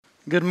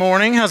Good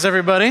morning. How's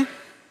everybody?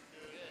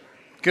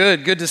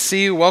 Good to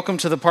see you. Welcome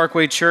to the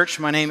Parkway Church.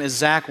 My name is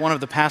Zach, one of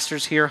the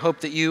pastors here.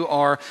 Hope that you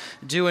are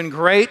doing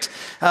great.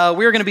 We are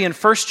going to be in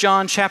 1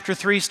 John chapter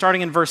 3,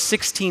 starting in verse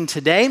 16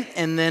 today.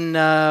 And then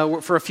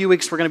for a few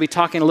weeks, we're going to be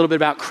talking a little bit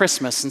about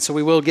Christmas. And so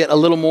we will get a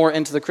little more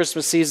into the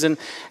Christmas season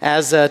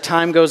as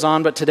time goes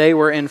on. But today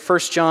we're in 1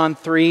 John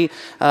 3,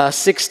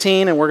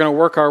 16, and we're going to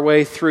work our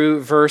way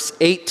through verse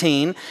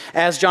 18,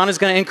 as John is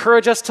going to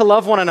encourage us to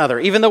love one another.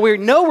 Even though we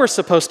know we're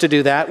supposed to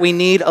do that, we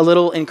need a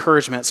little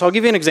encouragement. So I'll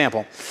give you an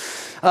example.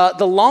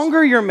 The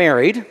longer you're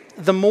married,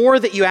 the more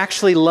that you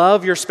actually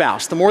love your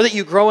spouse, the more that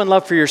you grow in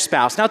love for your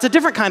spouse. Now, it's a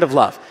different kind of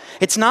love.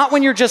 It's not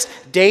when you're just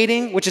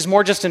dating, which is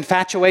more just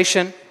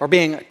infatuation or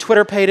being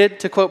Twitter-pated,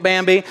 to quote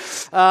Bambi.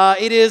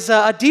 It is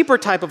a deeper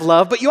type of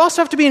love, but you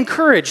also have to be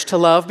encouraged to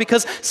love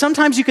because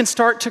sometimes you can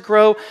start to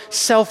grow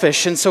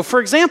selfish. And so, for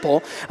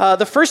example,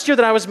 the first year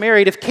that I was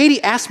married, if Katie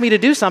asked me to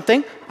do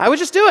something, I would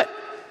just do it.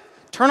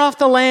 Turn off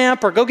the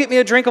lamp or go get me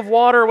a drink of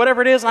water or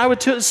whatever it is, and I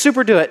would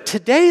super do it.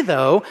 Today,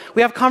 though,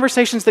 we have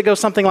conversations that go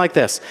something like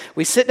this.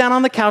 We sit down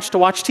on the couch to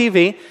watch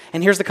TV,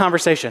 and here's the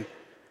conversation.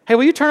 Hey,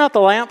 will you turn out the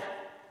lamp?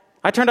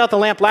 I turned out the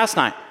lamp last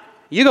night.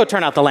 You go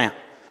turn out the lamp.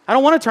 I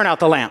don't want to turn out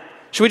the lamp.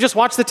 Should we just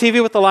watch the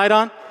TV with the light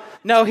on?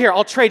 No, here,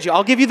 I'll trade you.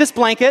 I'll give you this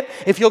blanket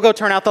if you'll go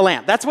turn out the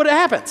lamp. That's what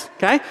happens,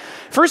 okay?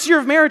 First year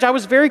of marriage, I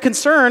was very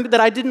concerned that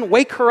I didn't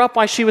wake her up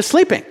while she was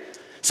sleeping.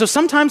 So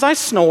sometimes I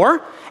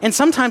snore, and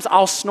sometimes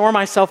I'll snore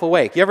myself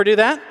awake. You ever do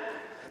that?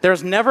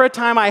 There's never a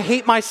time I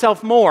hate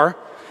myself more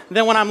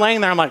than when I'm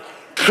laying there, I'm like,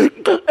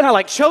 and I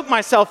like choke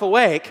myself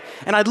awake,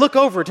 and I'd look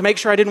over to make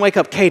sure I didn't wake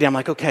up Katie. I'm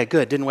like, okay,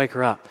 good, didn't wake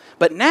her up.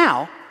 But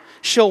now,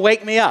 she'll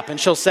wake me up, and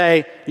she'll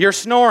say, you're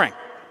snoring.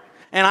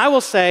 And I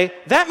will say,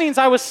 that means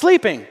I was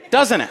sleeping,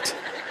 doesn't it?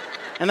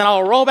 And then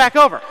I'll roll back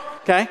over.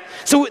 Okay?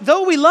 So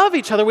though we love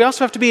each other, we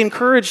also have to be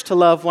encouraged to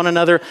love one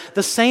another.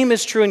 The same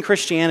is true in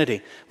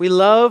Christianity. We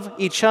love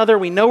each other.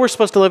 We know we're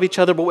supposed to love each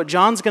other, but what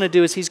John's going to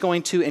do is he's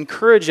going to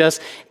encourage us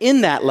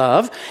in that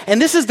love.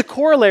 And this is the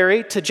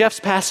corollary to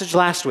Jeff's passage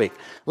last week.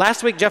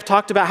 Last week, Jeff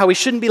talked about how we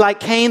shouldn't be like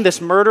Cain, this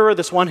murderer,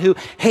 this one who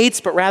hates,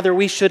 but rather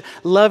we should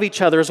love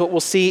each other, is what we'll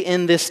see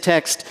in this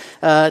text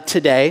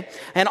today.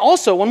 And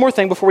also, one more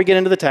thing before we get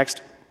into the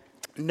text.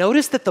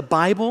 Notice that the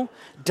Bible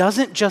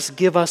doesn't just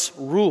give us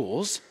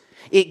rules.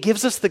 It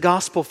gives us the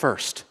gospel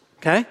first,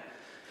 okay?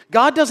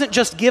 God doesn't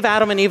just give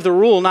Adam and Eve the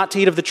rule not to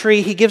eat of the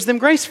tree. He gives them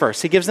grace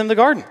first. He gives them the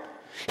garden.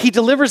 He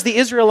delivers the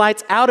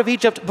Israelites out of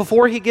Egypt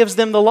before he gives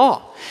them the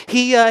law.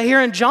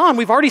 Here in John,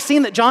 we've already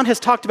seen that John has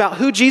talked about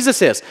who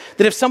Jesus is.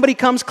 That if somebody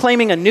comes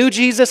claiming a new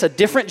Jesus, a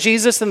different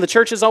Jesus than the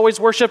church has always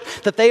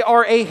worshiped, that they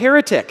are a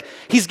heretic.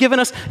 He's given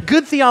us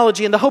good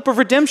theology and the hope of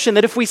redemption,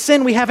 that if we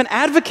sin, we have an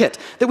advocate,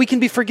 that we can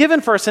be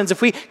forgiven for our sins.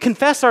 If we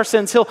confess our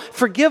sins, he'll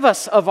forgive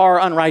us of our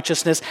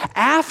unrighteousness.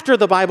 After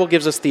the Bible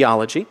gives us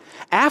theology,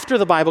 after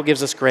the Bible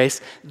gives us grace,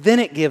 then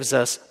it gives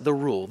us the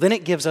rule. Then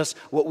it gives us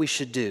what we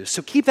should do.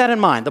 So keep that in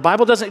mind. The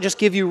Bible doesn't just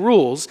give you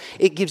rules,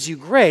 it gives you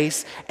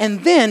grace.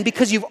 And then,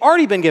 because you've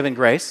already been given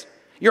grace,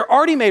 you're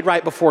already made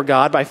right before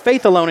God by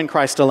faith alone in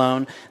Christ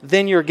alone,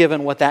 then you're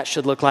given what that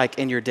should look like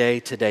in your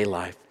day-to-day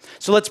life.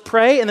 So let's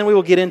pray, and then we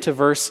will get into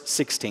verse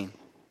 16.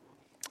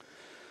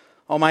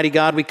 Almighty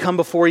God, we come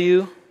before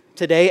you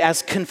today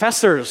as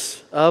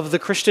confessors of the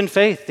Christian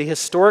faith, the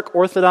historic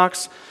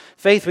Orthodox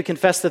faith. We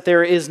confess that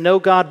there is no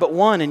God but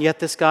one, and yet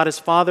this God is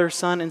Father,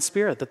 Son, and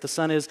Spirit, that the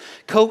Son is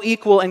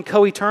co-equal and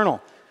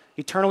co-eternal,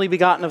 eternally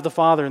begotten of the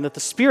Father, and that the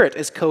Spirit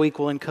is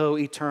co-equal and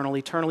co-eternal,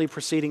 eternally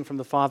proceeding from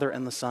the Father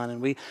and the Son.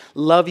 And we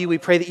love you. We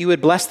pray that you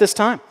would bless this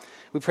time.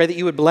 We pray that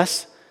you would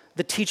bless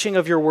the teaching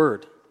of your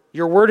word.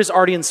 Your word is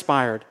already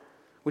inspired.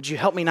 Would you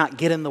help me not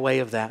get in the way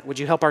of that? Would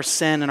you help our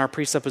sin and our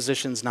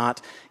presuppositions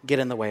not get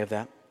in the way of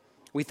that?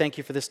 We thank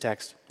you for this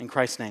text. In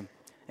Christ's name,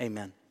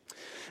 amen.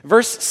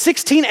 Verse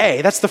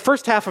 16a, that's the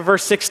first half of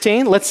verse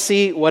 16. Let's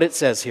see what it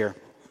says here.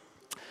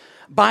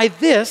 By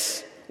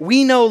this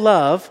we know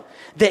love,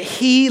 that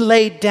he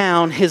laid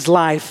down his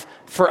life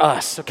for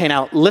us. Okay,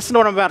 now listen to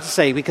what I'm about to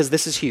say because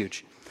this is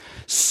huge.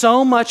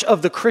 So much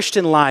of the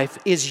Christian life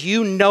is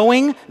you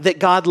knowing that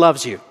God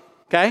loves you,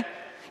 okay?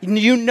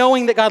 You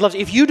knowing that God loves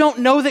you. If you don't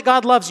know that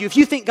God loves you, if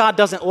you think God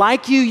doesn't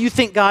like you, you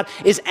think God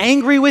is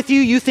angry with you,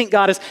 you think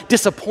God is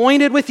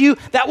disappointed with you,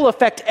 that will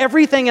affect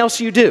everything else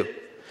you do.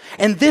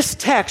 And this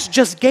text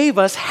just gave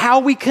us how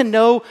we can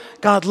know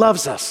God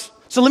loves us.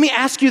 So let me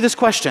ask you this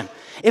question.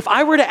 If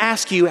I were to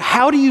ask you,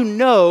 how do you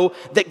know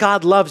that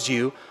God loves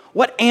you,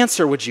 what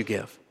answer would you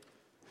give?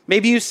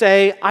 Maybe you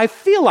say, I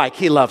feel like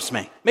he loves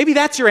me. Maybe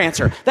that's your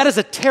answer. That is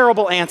a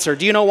terrible answer.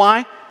 Do you know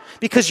why?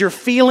 Because your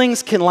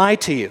feelings can lie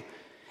to you.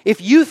 If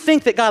you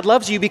think that God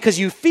loves you because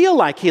you feel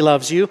like he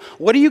loves you,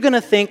 what are you going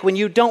to think when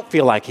you don't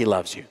feel like he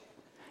loves you?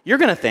 You're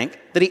going to think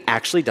that he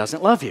actually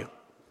doesn't love you.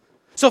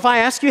 So if I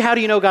ask you, how do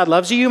you know God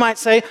loves you? You might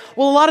say,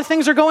 well, a lot of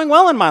things are going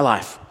well in my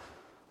life.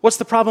 What's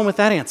the problem with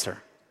that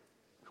answer?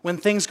 When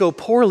things go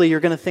poorly, you're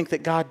going to think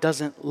that God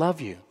doesn't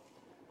love you.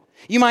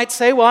 You might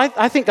say, well,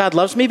 I think God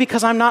loves me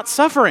because I'm not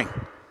suffering.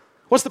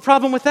 What's the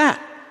problem with that?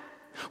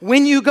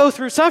 When you go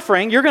through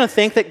suffering, you're going to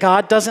think that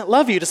God doesn't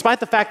love you, despite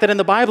the fact that in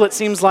the Bible it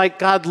seems like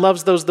God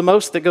loves those the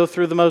most that go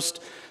through the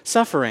most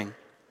suffering.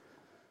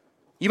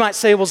 You might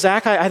say, well,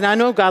 Zach, I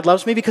know God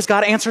loves me because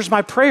God answers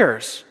my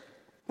prayers.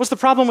 What's the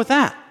problem with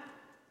that?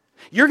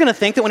 You're going to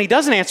think that when he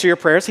doesn't answer your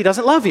prayers, he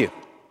doesn't love you.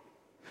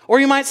 Or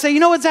you might say, you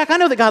know what, Zach, I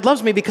know that God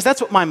loves me because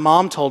that's what my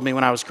mom told me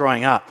when I was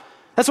growing up.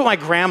 That's what my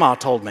grandma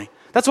told me.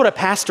 That's what a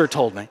pastor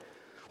told me.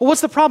 Well,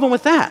 what's the problem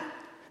with that?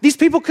 These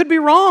people could be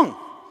wrong.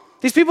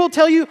 These people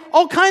tell you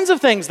all kinds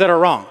of things that are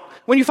wrong.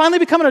 When you finally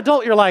become an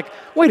adult, you're like,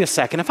 wait a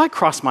second, if I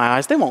cross my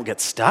eyes, they won't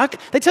get stuck.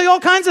 They tell you all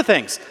kinds of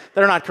things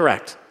that are not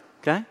correct,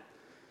 okay?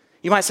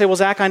 You might say, well,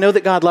 Zach, I know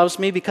that God loves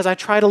me because I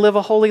try to live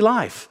a holy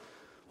life.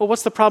 Well,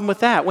 what's the problem with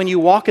that? When you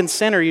walk in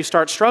sin or you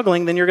start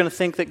struggling, then you're going to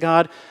think that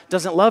God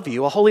doesn't love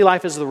you. A holy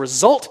life is the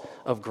result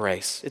of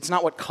grace. It's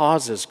not what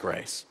causes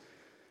grace.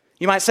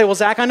 You might say, well,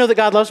 Zach, I know that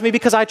God loves me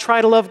because I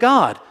try to love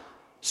God.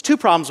 There's two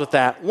problems with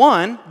that.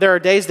 One, there are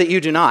days that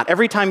you do not.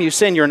 Every time you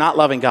sin, you're not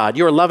loving God.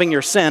 You are loving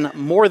your sin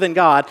more than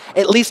God,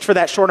 at least for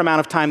that short amount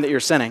of time that you're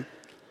sinning.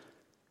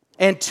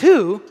 And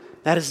two,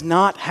 that is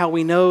not how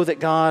we know that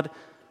God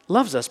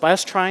loves us, by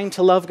us trying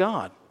to love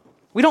God.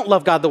 We don't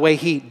love God the way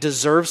he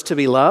deserves to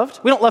be loved.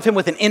 We don't love him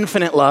with an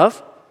infinite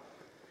love.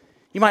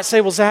 You might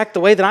say, well, Zach,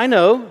 the way that I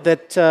know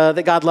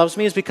that God loves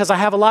me is because I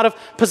have a lot of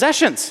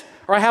possessions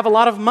or I have a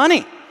lot of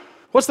money.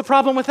 What's the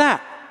problem with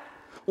that?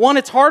 One,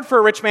 it's hard for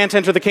a rich man to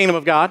enter the kingdom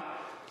of God.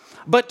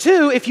 But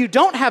two, if you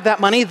don't have that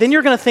money, then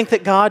you're going to think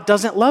that God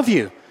doesn't love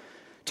you.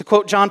 To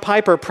quote John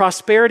Piper,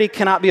 prosperity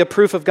cannot be a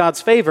proof of God's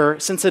favor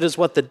since it is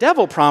what the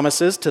devil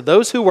promises to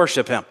those who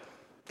worship him.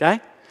 Okay?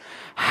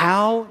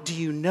 How do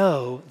you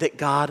know that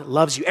God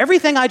loves you?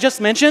 Everything I just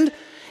mentioned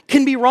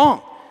can be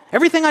wrong.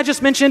 Everything I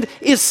just mentioned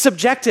is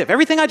subjective.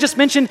 Everything I just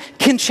mentioned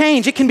can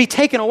change. It can be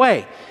taken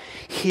away.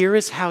 Here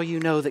is how you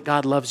know that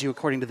God loves you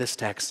according to this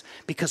text.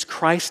 Because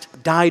Christ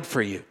died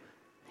for you.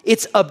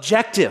 It's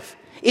objective.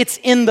 It's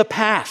in the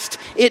past.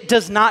 It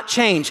does not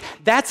change.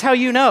 That's how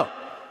you know.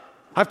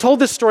 I've told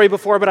this story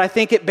before, but I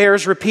think it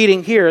bears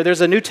repeating here.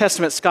 There's a New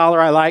Testament scholar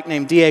I like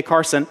named D.A.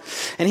 Carson,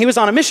 and he was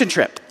on a mission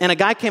trip. And a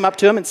guy came up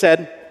to him and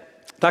said,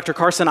 Dr.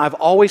 Carson, I've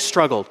always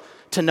struggled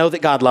to know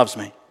that God loves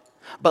me.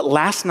 But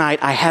last night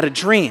I had a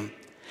dream,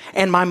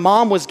 and my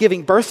mom was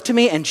giving birth to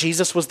me, and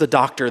Jesus was the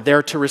doctor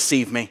there to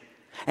receive me.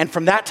 And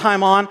from that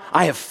time on,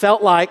 I have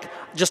felt like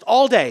just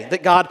all day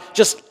that God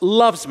just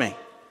loves me.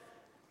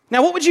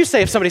 Now, what would you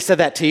say if somebody said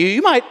that to you?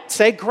 You might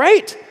say,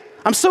 great.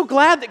 I'm so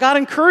glad that God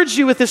encouraged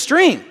you with this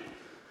dream.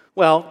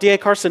 Well, D.A.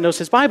 Carson knows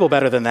his Bible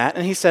better than that.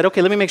 And he said,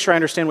 okay, let me make sure I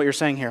understand what you're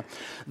saying here.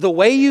 The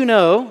way you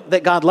know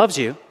that God loves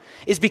you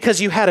is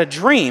because you had a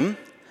dream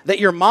that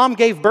your mom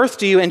gave birth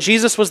to you and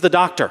Jesus was the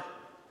doctor.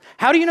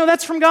 How do you know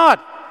that's from God?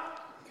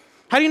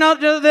 How do you know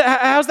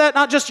how's that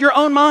not just your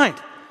own mind?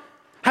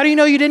 How do you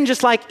know you didn't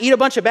just like eat a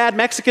bunch of bad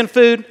Mexican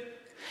food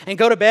and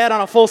go to bed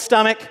on a full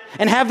stomach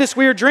and have this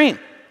weird dream?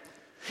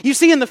 You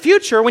see, in the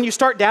future, when you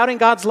start doubting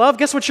God's love,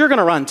 guess what you're going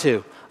to run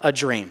to? A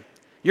dream.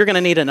 You're going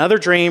to need another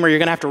dream, or you're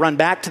going to have to run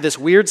back to this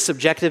weird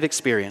subjective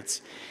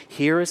experience.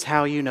 Here is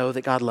how you know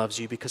that God loves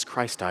you, because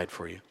Christ died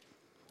for you.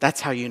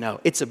 That's how you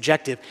know. It's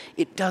objective.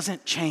 It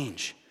doesn't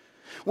change.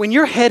 When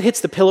your head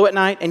hits the pillow at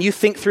night and you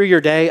think through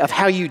your day of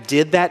how you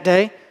did that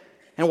day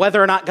and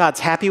whether or not God's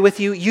happy with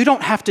you, you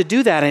don't have to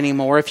do that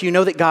anymore if you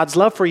know that God's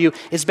love for you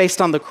is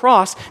based on the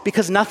cross,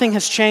 because nothing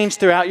has changed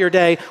throughout your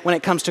day when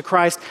it comes to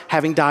Christ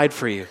having died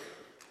for you.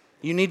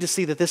 You need to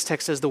see that this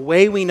text says the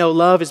way we know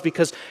love is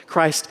because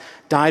Christ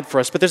died for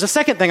us. But there's a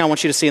second thing I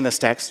want you to see in this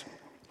text.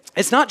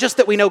 It's not just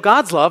that we know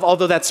God's love,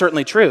 although that's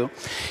certainly true.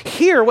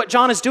 Here, what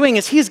John is doing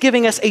is he's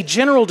giving us a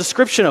general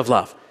description of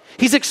love.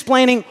 He's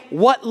explaining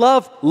what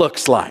love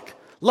looks like.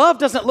 Love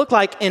doesn't look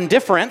like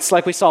indifference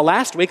like we saw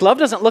last week. Love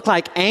doesn't look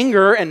like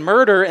anger and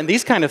murder and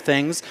these kind of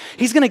things.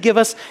 He's going to give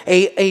us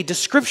a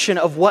description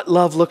of what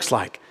love looks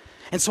like.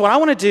 And so what I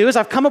want to do is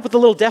I've come up with a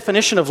little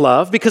definition of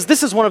love, because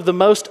this is one of the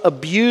most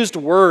abused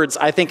words,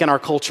 I think, in our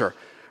culture,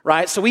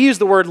 right? So we use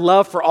the word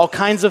love for all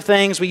kinds of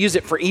things. We use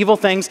it for evil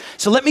things.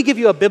 So let me give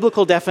you a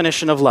biblical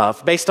definition of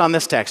love based on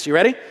this text. You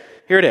ready?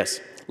 Here it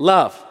is.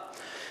 Love.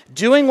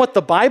 Doing what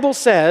the Bible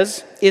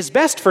says is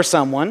best for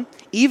someone,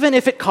 even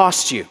if it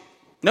costs you.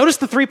 Notice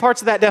the three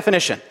parts of that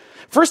definition.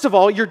 First of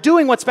all, you're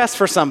doing what's best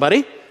for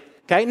somebody,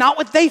 okay? Not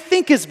what they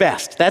think is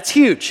best. That's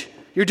huge.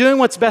 You're doing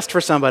what's best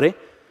for somebody.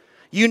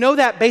 You know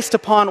that based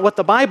upon what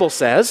the Bible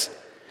says,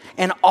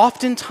 and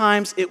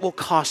oftentimes it will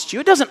cost you.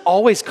 It doesn't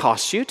always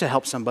cost you to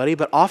help somebody,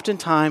 but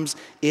oftentimes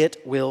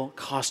it will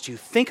cost you.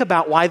 Think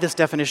about why this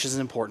definition is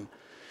important.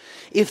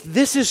 If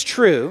this is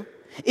true,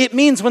 it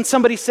means when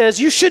somebody says,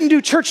 you shouldn't do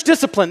church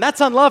discipline,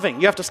 that's unloving.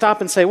 You have to stop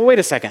and say, well, wait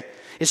a second.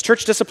 Is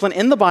church discipline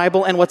in the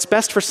Bible and what's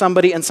best for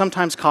somebody and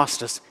sometimes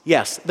cost us?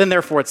 Yes, then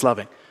therefore it's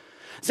loving.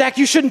 Zach,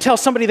 you shouldn't tell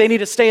somebody they need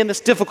to stay in this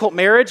difficult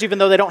marriage even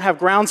though they don't have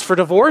grounds for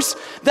divorce.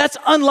 That's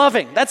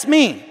unloving. That's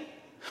mean.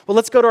 Well,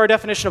 let's go to our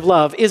definition of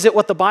love. Is it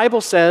what the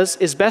Bible says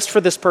is best for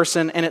this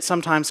person and it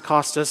sometimes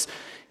costs us?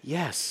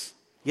 Yes.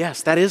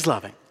 Yes, that is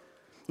loving.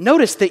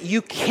 notice that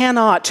you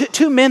cannot,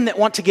 two men that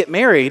want to get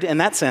married in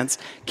that sense,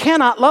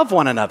 cannot love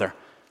one another.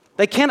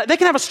 They can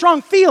have a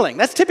strong feeling.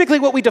 That's typically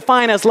what we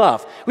define as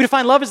love. We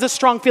define love as this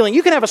strong feeling.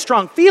 You can have a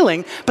strong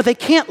feeling, but they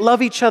can't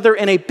love each other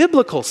in a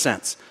biblical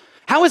sense.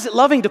 How is it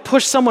loving to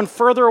push someone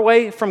further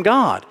away from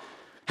God?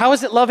 How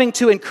is it loving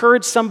to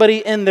encourage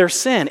somebody in their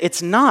sin?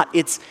 It's not.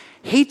 It's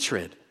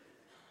hatred.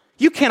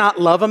 You cannot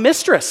love a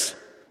mistress.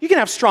 You can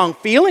have strong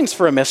feelings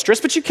for a mistress,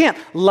 but you can't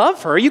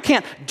love her. You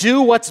can't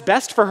do what's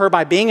best for her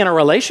by being in a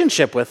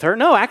relationship with her.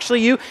 No,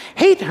 actually, you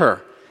hate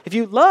her. If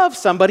you love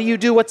somebody, you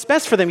do what's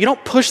best for them. You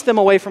don't push them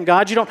away from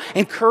God. You don't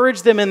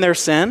encourage them in their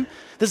sin.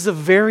 This is a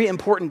very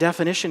important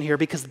definition here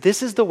because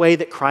this is the way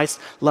that Christ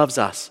loves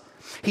us.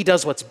 He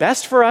does what's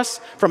best for us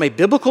from a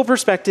biblical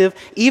perspective,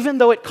 even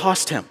though it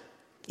cost him.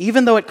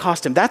 Even though it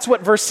cost him. That's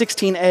what verse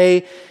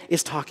 16a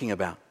is talking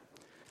about.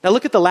 Now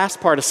look at the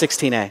last part of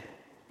 16a,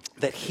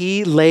 that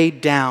he laid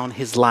down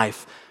his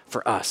life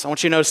for us. I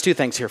want you to notice two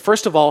things here.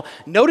 First of all,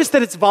 notice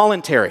that it's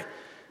voluntary.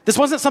 This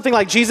wasn't something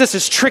like Jesus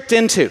is tricked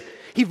into.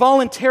 He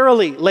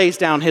voluntarily lays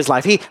down his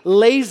life. He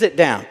lays it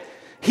down.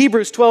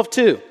 Hebrews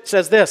 12:2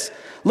 says this,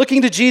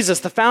 looking to Jesus,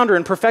 the founder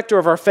and perfecter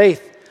of our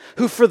faith,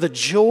 who for the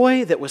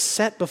joy that was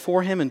set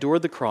before him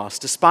endured the cross,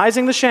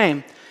 despising the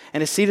shame,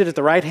 and is seated at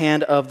the right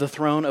hand of the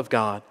throne of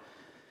God.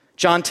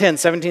 John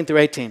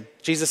 10:17-18,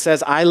 Jesus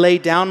says, I lay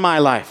down my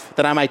life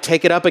that I might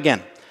take it up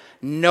again.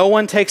 No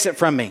one takes it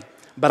from me,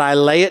 but I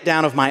lay it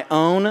down of my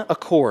own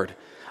accord.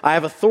 I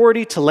have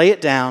authority to lay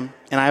it down,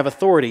 and I have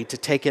authority to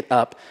take it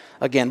up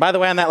again. By the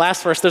way, on that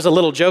last verse, there's a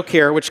little joke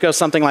here, which goes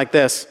something like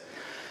this.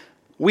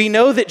 We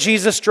know that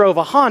Jesus drove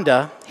a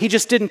Honda. He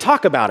just didn't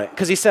talk about it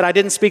because he said, I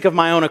didn't speak of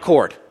my own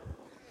accord.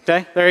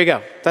 Okay, there you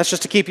go. That's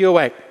just to keep you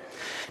awake.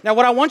 Now,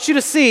 what I want you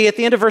to see at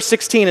the end of verse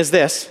 16 is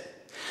this,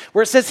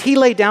 where it says he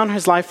laid down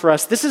his life for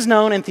us. This is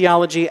known in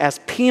theology as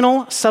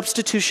penal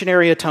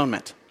substitutionary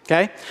atonement.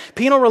 Okay?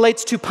 Penal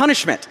relates to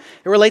punishment.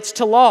 It relates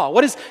to law.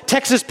 What is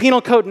Texas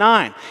Penal Code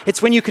 9?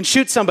 It's when you can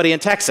shoot somebody in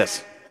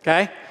Texas.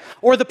 Okay?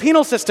 Or the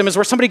penal system is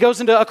where somebody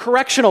goes into a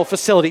correctional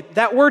facility.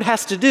 That word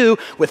has to do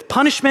with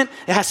punishment.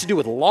 It has to do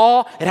with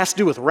law. It has to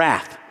do with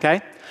wrath.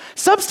 Okay?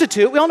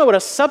 Substitute, we all know what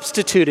a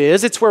substitute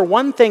is. It's where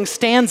one thing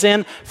stands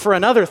in for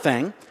another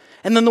thing.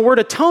 And then the word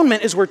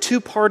atonement is where two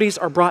parties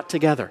are brought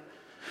together.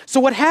 So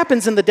what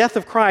happens in the death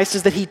of Christ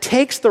is that he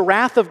takes the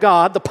wrath of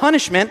God, the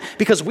punishment,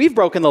 because we've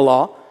broken the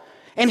law,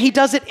 and he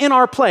does it in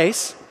our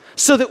place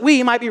so that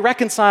we might be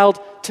reconciled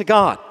to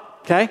God.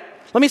 Okay?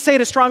 Let me say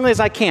it as strongly as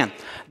I can.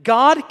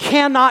 God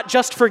cannot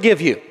just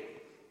forgive you.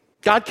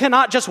 God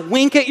cannot just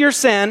wink at your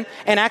sin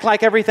and act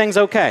like everything's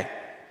okay.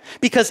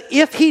 Because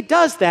if he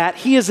does that,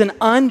 he is an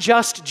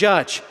unjust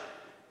judge.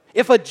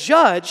 If a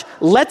judge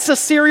lets a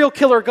serial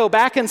killer go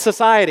back in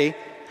society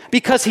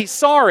because he's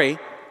sorry,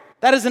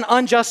 that is an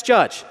unjust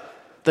judge.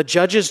 The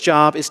judge's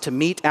job is to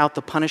mete out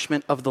the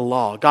punishment of the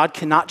law. God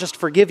cannot just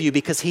forgive you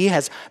because he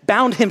has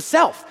bound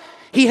himself.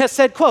 He has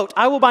said, quote,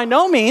 I will by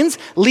no means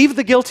leave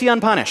the guilty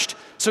unpunished.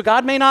 So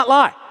God may not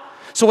lie.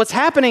 So what's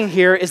happening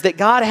here is that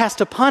God has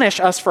to punish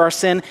us for our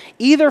sin,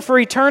 either for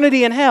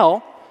eternity in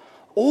hell,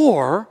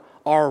 or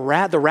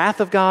the wrath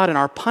of God and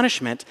our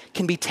punishment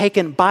can be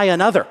taken by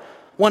another,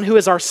 one who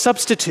is our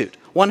substitute,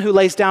 one who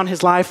lays down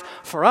his life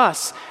for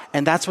us,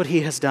 and that's what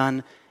he has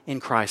done in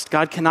Christ.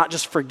 God cannot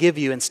just forgive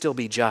you and still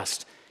be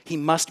just. He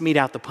must mete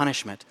out the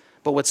punishment.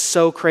 But what's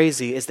so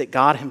crazy is that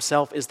God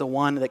himself is the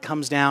one that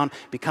comes down,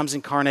 becomes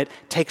incarnate,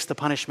 takes the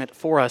punishment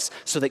for us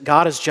so that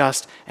God is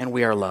just and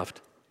we are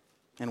loved.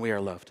 And we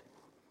are loved.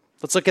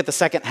 Let's look at the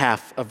second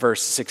half of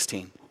verse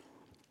 16.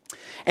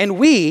 And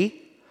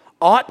we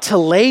ought to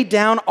lay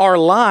down our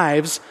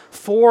lives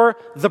for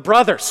the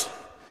brothers.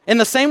 In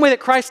the same way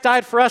that Christ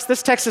died for us,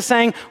 this text is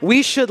saying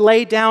we should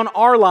lay down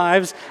our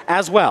lives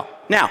as well.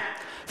 Now,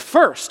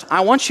 first,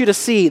 I want you to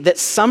see that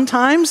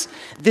sometimes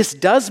this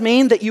does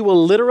mean that you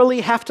will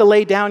literally have to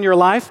lay down your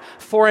life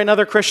for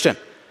another Christian.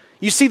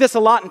 You see this a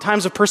lot in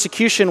times of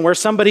persecution where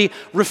somebody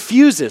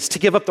refuses to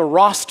give up the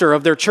roster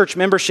of their church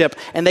membership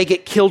and they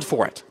get killed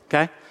for it,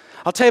 okay?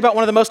 I'll tell you about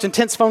one of the most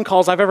intense phone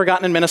calls I've ever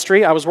gotten in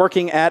ministry. I was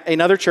working at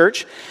another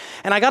church,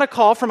 and I got a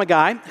call from a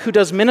guy who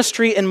does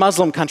ministry in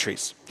Muslim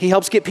countries. He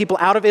helps get people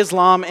out of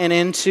Islam and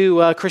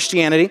into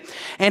Christianity.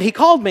 And he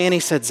called me and he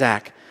said,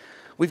 Zach,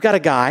 we've got a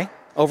guy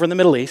over in the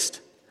Middle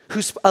East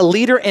who's a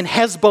leader in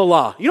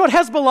Hezbollah. You know what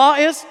Hezbollah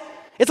is?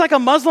 It's like a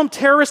Muslim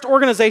terrorist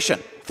organization.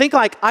 Think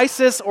like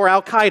ISIS or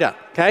Al-Qaeda,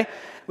 okay?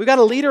 We've got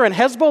a leader in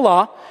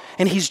Hezbollah,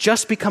 and he's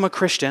just become a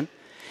Christian,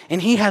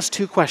 and he has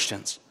two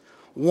questions.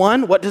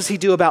 One, what does he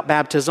do about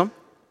baptism?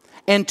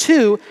 And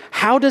two,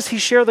 how does he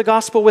share the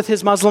gospel with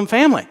his Muslim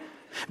family?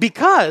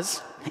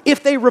 Because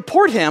if they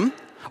report him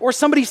or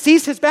somebody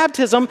sees his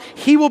baptism,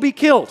 he will be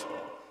killed.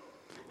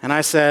 And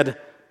I said,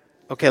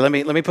 okay, let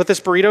me put this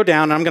burrito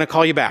down and I'm going to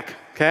call you back.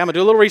 Okay, I'm going to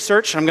do a little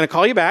research and I'm going to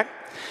call you back.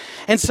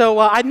 And so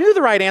I knew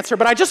the right answer,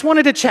 but I just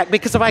wanted to check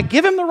because if I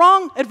give him the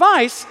wrong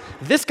advice,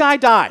 this guy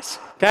dies.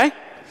 Okay?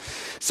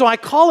 So I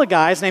call a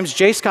guy, his name's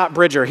J. Scott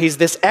Bridger. He's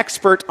this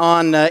expert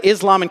on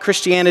Islam and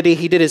Christianity.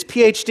 He did his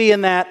PhD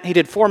in that. He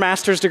did 4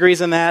 master's degrees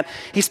in that.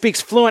 He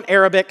speaks fluent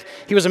Arabic.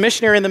 He was a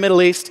missionary in the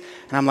Middle East.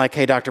 And I'm like,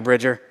 hey, Dr.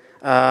 Bridger,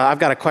 I've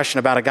got a question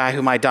about a guy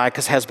who might die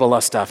because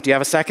Hezbollah stuff. Do you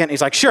have a second?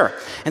 He's like, sure.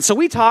 And so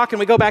we talk and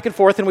we go back and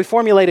forth and we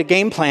formulate a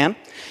game plan.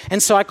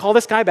 And so I call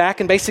this guy back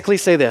and basically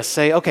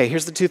say, okay,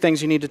 here's the 2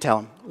 things you need to tell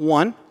him.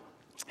 1,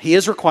 he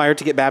is required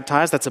to get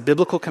baptized. That's a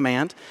biblical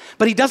command.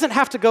 But he doesn't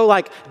have to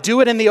go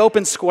do it in the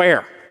open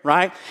square,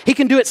 right? He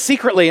can do it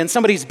secretly in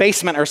somebody's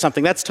basement or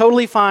something. That's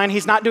totally fine.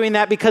 He's not doing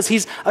that because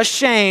he's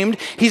ashamed.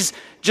 He's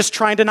just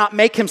trying to not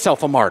make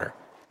himself a martyr.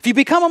 If you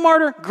become a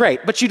martyr,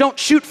 great, but you don't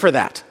shoot for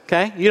that,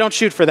 okay? You don't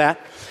shoot for that.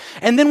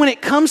 And then when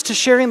it comes to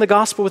sharing the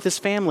gospel with his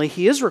family,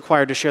 he is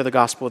required to share the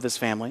gospel with his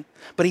family,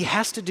 but he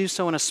has to do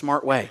so in a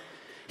smart way.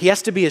 He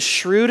has to be as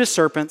shrewd as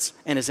serpents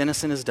and as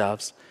innocent as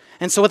doves.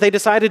 And so what they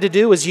decided to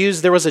do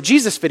was there was a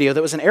Jesus video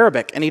that was in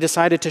Arabic, and he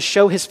decided to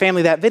show his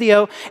family that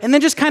video and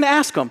then just kind of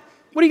ask them,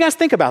 what do you guys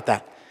think about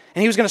that?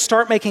 And he was going to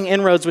start making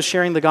inroads with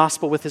sharing the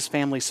gospel with his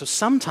family. So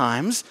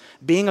sometimes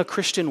being a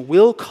Christian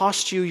will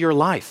cost you your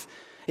life.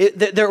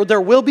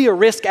 There will be a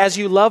risk as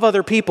you love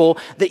other people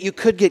that you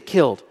could get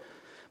killed.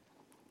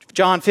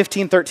 John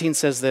 15:13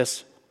 says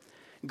this,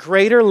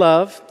 greater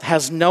love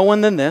has no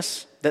one than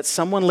this, that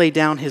someone lay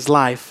down his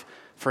life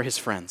for his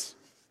friends.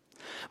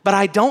 But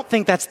I don't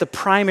think that's the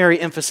primary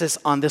emphasis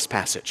on this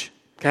passage.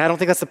 Okay, I don't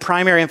think that's the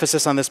primary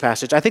emphasis on this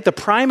passage. I think the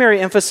primary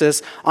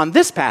emphasis on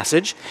this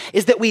passage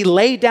is that we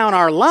lay down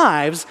our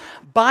lives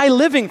by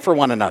living for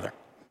one another.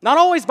 Not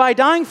always by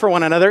dying for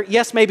one another,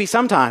 yes, maybe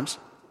sometimes,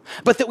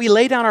 but that we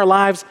lay down our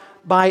lives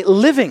by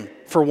living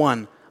for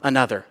one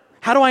another.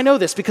 How do I know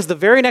this? Because the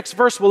very next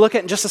verse we'll look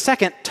at in just a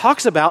second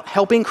talks about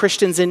helping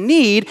Christians in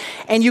need,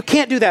 and you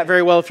can't do that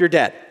very well if you're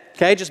dead.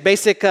 Okay, just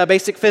basic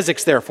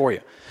physics there for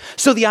you.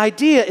 So the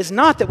idea is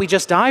not that we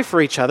just die for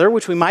each other,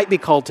 which we might be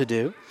called to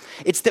do.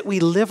 It's that we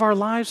live our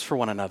lives for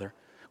one another.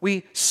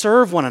 We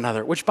serve one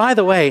another, which, by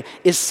the way,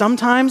 is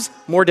sometimes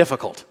more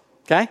difficult,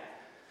 okay?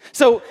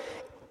 So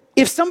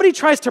if somebody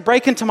tries to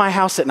break into my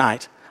house at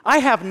night, I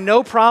have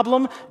no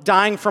problem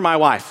dying for my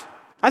wife.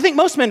 I think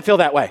most men feel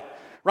that way,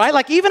 right?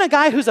 Like even a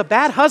guy who's a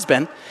bad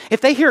husband,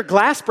 if they hear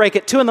glass break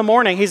at 2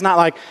 a.m, he's not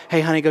like, hey,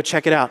 honey, go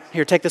check it out.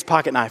 Here, take this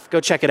pocket knife. Go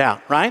check it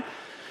out, right?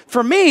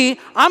 For me,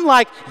 I'm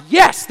like,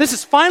 yes, this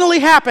is finally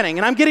happening,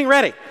 and I'm getting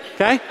ready,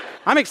 okay?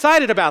 I'm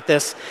excited about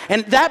this.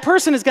 And that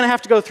person is going to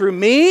have to go through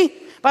me.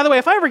 By the way,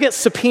 if I ever get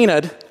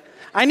subpoenaed,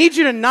 I need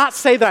you to not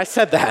say that I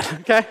said that,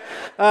 okay?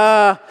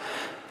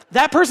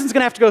 That person's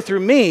going to have to go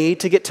through me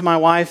to get to my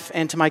wife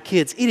and to my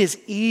kids. It is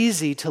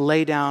easy to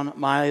lay down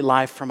my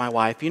life for my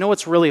wife. You know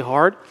what's really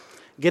hard?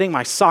 Getting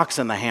my socks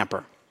in the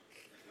hamper.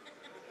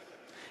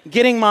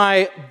 Getting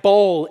my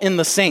bowl in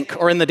the sink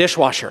or in the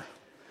dishwasher.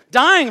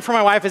 Dying for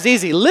my wife is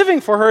easy.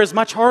 Living for her is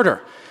much harder.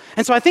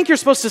 And so I think you're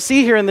supposed to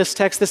see here in this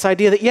text this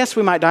idea that yes,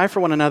 we might die for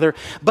one another,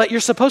 but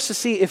you're supposed to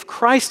see if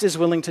Christ is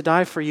willing to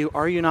die for you,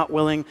 are you not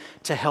willing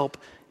to help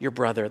your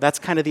brother? That's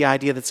kind of the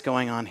idea that's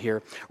going on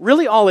here.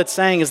 Really all it's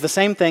saying is the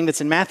same thing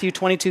that's in Matthew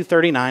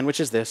 22:39,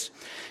 which is this: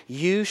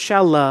 you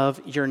shall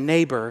love your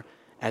neighbor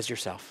as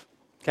yourself.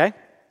 Okay?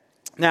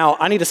 Now,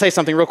 I need to say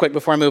something real quick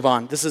before I move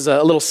on. This is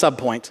a little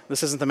sub-point.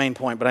 This isn't the main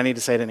point, but I need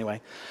to say it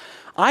anyway.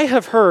 I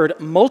have heard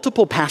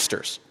multiple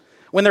pastors,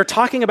 when they're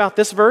talking about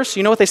this verse,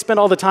 you know what they spend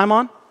all the time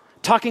on?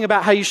 Talking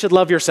about how you should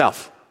love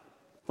yourself.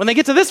 When they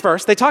get to this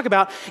verse, they talk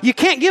about you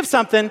can't give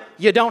something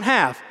you don't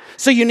have,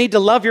 so you need to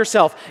love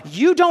yourself.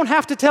 You don't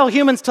have to tell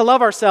humans to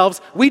love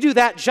ourselves. We do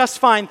that just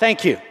fine,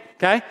 thank you,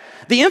 okay?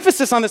 The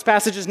emphasis on this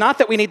passage is not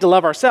that we need to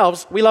love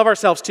ourselves. We love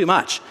ourselves too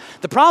much.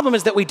 The problem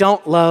is that we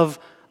don't love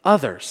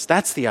others.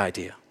 That's the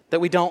idea,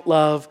 that we don't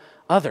love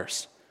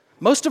others.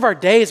 Most of our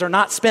days are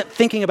not spent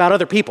thinking about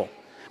other people.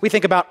 We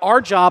think about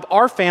our job,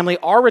 our family,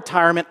 our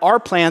retirement,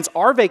 our plans,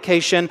 our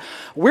vacation.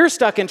 We're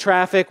stuck in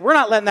traffic. We're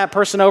not letting that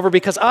person over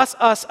because us.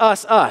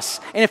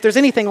 And if there's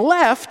anything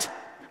left,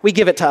 we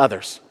give it to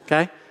others,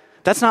 okay?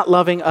 That's not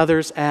loving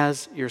others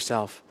as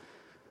yourself.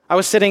 I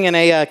was sitting in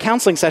a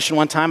counseling session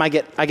one time. I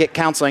get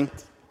counseling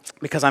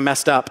because I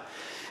messed up.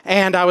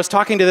 And I was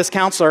talking to this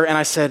counselor, and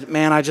I said,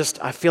 man, I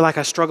feel like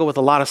I struggle with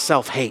a lot of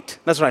self-hate.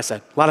 That's what I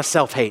said, a lot of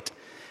self-hate.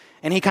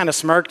 And he kind of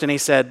smirked, and he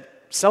said,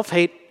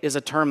 self-hate is a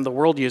term the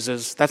world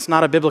uses. That's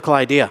not a biblical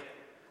idea.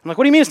 I'm like,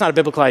 what do you mean it's not a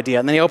biblical idea?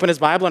 And then he opened his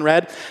Bible and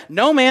read,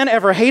 no man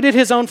ever hated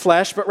his own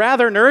flesh, but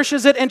rather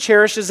nourishes it and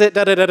cherishes it,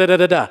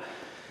 da-da-da-da-da-da.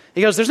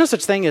 He goes, there's no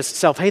such thing as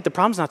self-hate. The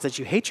problem's not that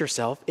you hate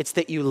yourself. It's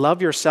that you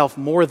love yourself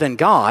more than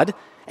God,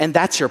 and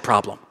that's your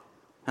problem.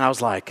 And I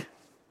was like,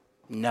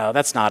 no,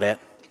 that's not it.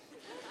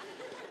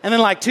 And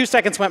then 2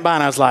 seconds went by,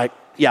 and I was like,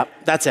 yeah,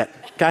 that's it,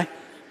 okay?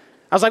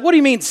 I was like, what do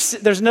you mean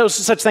there's no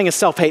such thing as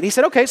self-hate? He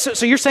said, okay,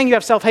 so you're saying you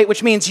have self-hate,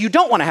 which means you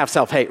don't want to have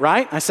self-hate,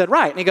 right? I said,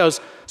 right. And he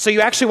goes, so you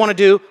actually want to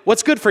do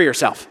what's good for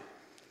yourself.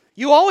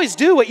 You always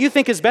do what you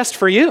think is best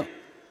for you.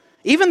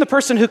 Even the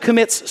person who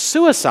commits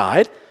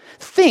suicide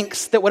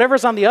thinks that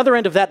whatever's on the other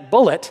end of that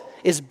bullet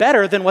is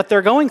better than what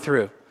they're going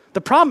through. The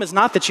problem is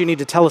not that you need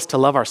to tell us to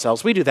love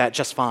ourselves. We do that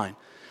just fine.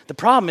 The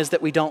problem is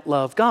that we don't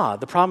love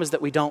God. The problem is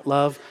that we don't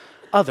love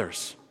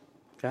others.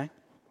 Okay?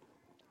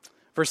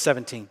 Verse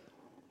 17.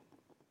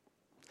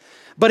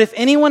 But if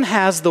anyone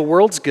has the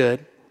world's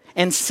good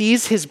and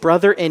sees his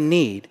brother in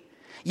need,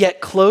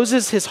 yet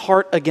closes his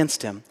heart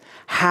against him,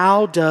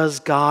 how does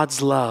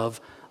God's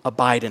love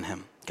abide in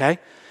him? Okay?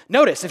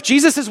 Notice, if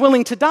Jesus is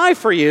willing to die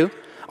for you,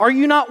 are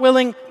you not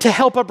willing to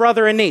help a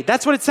brother in need?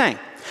 That's what it's saying.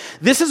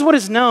 This is what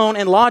is known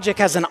in logic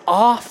as an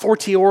a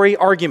fortiori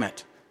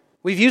argument.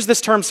 We've used this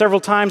term several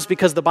times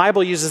because the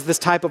Bible uses this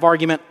type of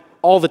argument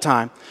all the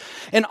time.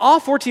 An a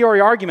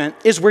fortiori argument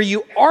is where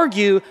you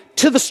argue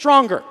to the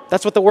stronger.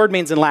 That's what the word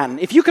means in Latin.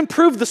 If you can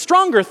prove the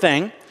stronger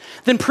thing,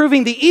 then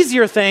proving the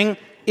easier thing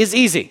is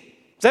easy.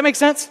 Does that make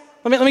sense?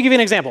 Let me give you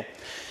an example.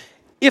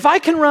 If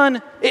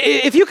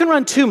you can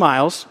run 2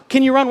 miles,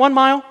 can you run 1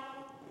 mile?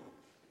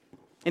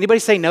 Anybody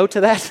say no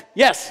to that?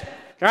 Yes,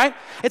 right?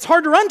 It's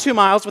hard to run 2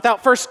 miles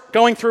without first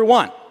going through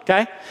 1,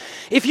 okay?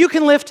 If you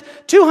can lift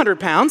 200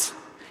 pounds,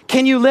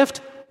 can you lift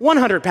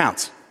 100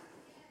 pounds?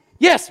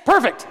 Yes,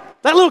 perfect.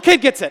 That little kid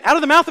gets it. Out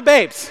of the mouth of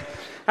babes.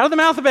 Out of the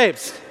mouth of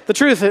babes. The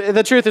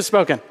truth is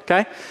spoken,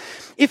 okay?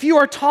 If you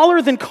are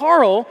taller than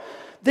Carl,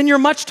 then you're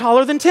much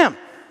taller than Tim,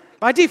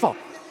 by default,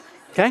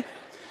 okay?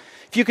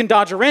 If you can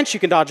dodge a wrench, you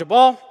can dodge a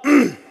ball.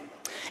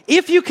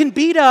 If you can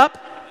beat up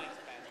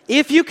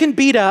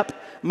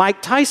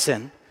Mike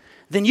Tyson,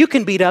 then you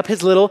can beat up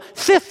his little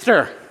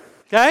sister,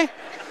 okay?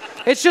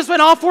 It's just an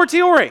a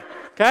fortiori,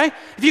 okay?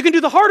 If you can do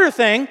the harder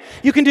thing,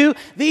 you can do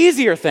the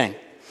easier thing.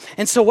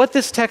 And so what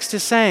this text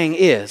is saying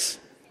is,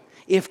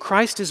 if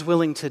Christ is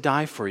willing to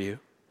die for you,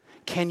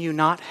 can you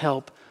not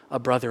help a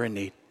brother in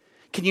need?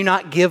 Can you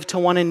not give to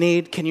one in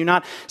need? Can you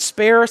not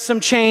spare some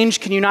change?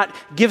 Can you not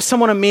give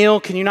someone a meal?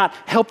 Can you not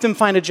help them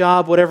find a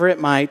job, whatever it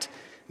might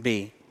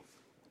be?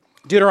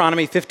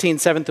 Deuteronomy 15,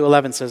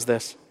 7-11 says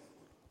this.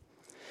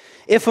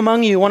 If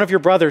among you one of your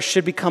brothers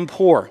should become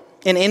poor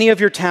in any of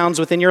your towns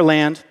within your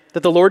land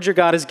that the Lord your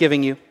God is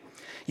giving you,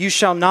 you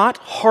shall not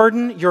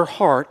harden your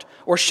heart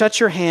or shut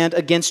your hand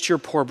against your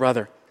poor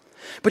brother,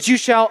 but you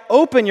shall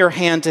open your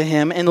hand to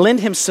him and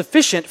lend him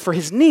sufficient for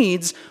his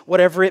needs,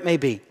 whatever it may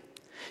be.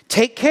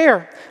 Take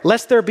care,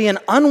 lest there be an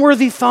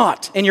unworthy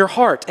thought in your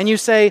heart, and you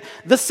say,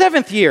 the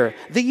 7th year,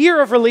 the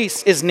year of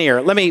release is near.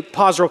 Let me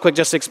pause real quick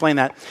just to explain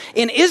that.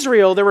 In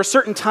Israel, there were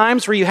certain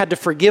times where you had to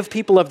forgive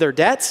people of their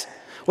debts.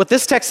 What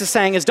this text is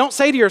saying is, don't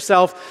say to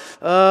yourself,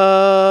 when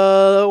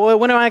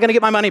am I going to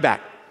get my money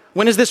back?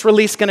 When is this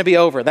release going to be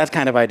over? That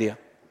kind of idea.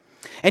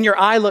 And your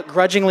eye looked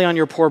grudgingly on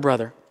your poor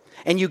brother,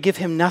 and you give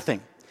him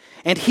nothing.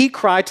 And he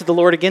cried to the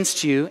Lord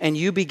against you, and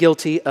you be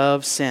guilty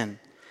of sin.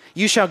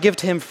 You shall give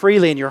to him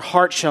freely, and your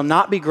heart shall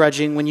not be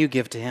grudging when you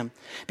give to him.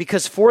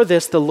 Because for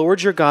this the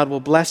Lord your God will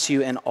bless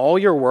you in all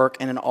your work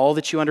and in all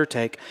that you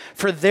undertake.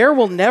 For there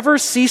will never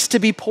cease to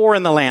be poor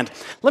in the land.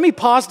 Let me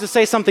pause to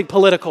say something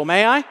political,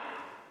 may I?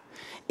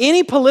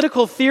 Any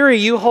political theory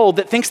you hold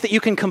that thinks that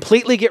you can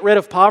completely get rid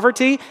of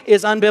poverty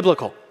is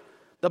unbiblical.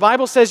 The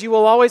Bible says you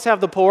will always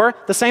have the poor.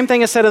 The same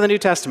thing is said in the New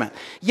Testament.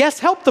 Yes,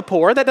 help the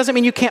poor. That doesn't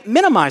mean you can't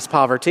minimize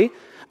poverty.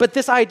 But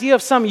this idea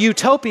of some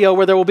utopia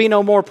where there will be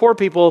no more poor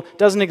people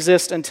doesn't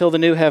exist until the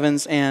new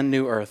heavens and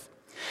new earth.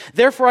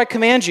 Therefore I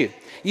command you,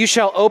 you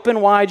shall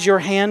open wide your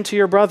hand to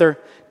your brother,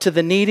 to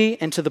the needy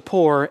and to the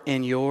poor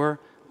in your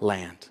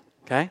land.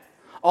 Okay?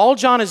 All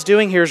John is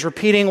doing here is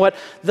repeating what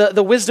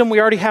the wisdom we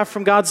already have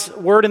from God's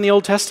word in the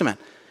Old Testament,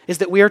 is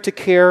that we are to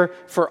care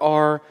for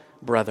our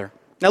brother.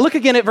 Now look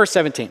again at verse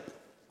 17.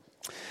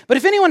 But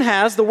if anyone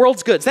has the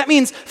world's goods, that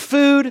means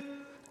food,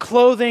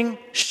 clothing,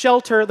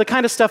 shelter, the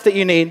kind of stuff that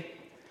you need,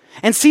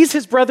 and sees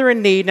his brother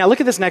in need, now look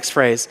at this next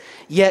phrase,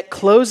 yet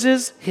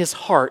closes his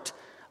heart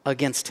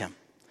against him.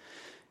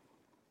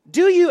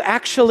 Do you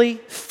actually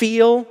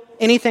feel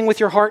anything with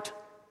your heart?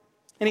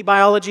 Any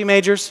biology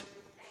majors?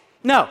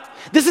 No.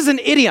 This is an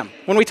idiom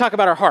when we talk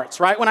about our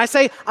hearts, right? When I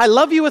say, I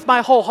love you with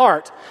my whole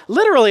heart,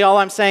 literally all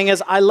I'm saying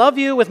is, I love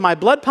you with my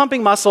blood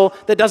pumping muscle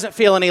that doesn't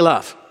feel any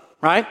love,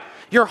 right?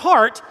 Your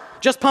heart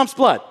just pumps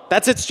blood.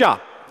 That's its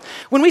job.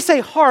 When we say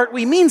heart,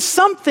 we mean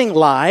something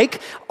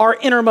like our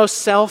innermost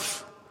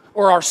self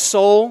or our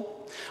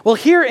soul. Well,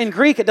 here in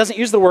Greek, it doesn't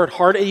use the word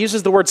heart. It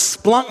uses the word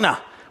splunkna,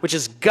 which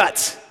is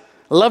guts.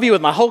 I love you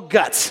with my whole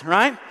guts,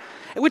 right?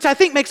 Which I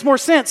think makes more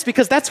sense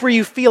because that's where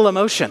you feel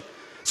emotion.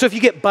 So if you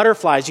get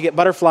butterflies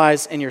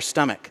in your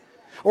stomach.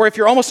 Or if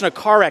you're almost in a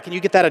car wreck and you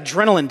get that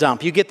adrenaline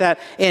dump, you get that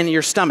in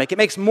your stomach. It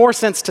makes more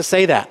sense to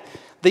say that.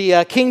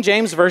 The King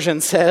James Version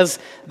says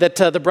that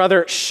the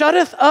brother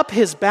shutteth up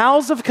his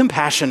bowels of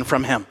compassion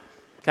from him.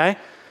 Okay?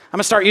 I'm going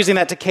to start using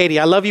that to Katie.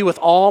 I love you with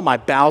all my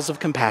bowels of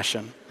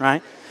compassion,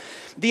 right?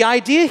 The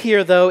idea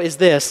here, though, is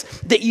this,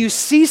 that you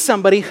see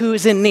somebody who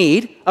is in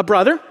need, a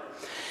brother,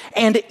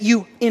 and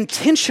you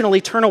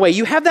intentionally turn away.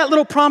 You have that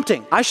little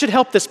prompting, I should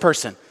help this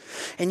person,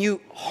 and you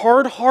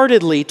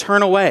hard-heartedly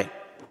turn away.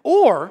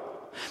 Or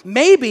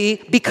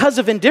maybe because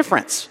of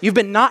indifference, you've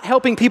been not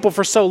helping people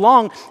for so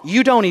long,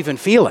 you don't even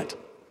feel it,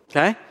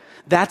 okay?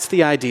 That's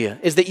the idea,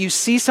 is that you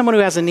see someone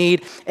who has a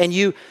need and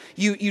you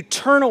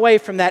turn away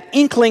from that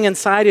inkling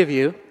inside of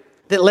you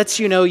that lets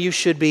you know you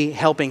should be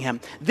helping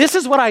him. This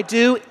is what I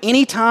do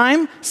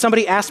anytime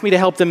somebody asks me to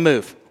help them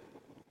move,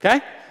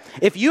 okay?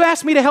 If you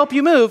ask me to help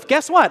you move,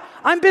 guess what?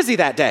 I'm busy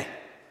that day.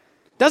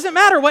 Doesn't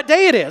matter what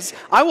day it is.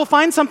 I will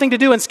find something to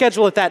do and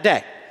schedule it that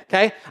day,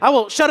 okay? I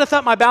will shutteth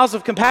up my bowels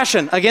of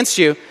compassion against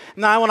you,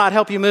 and I will not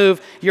help you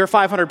move your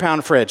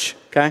 500-pound fridge,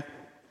 okay?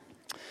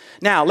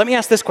 Now, let me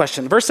ask this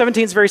question. Verse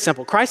 17 is very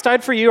simple. Christ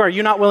died for you. Are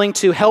you not willing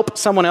to help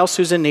someone else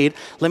who's in need?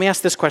 Let me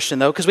ask this question,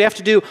 though, because we have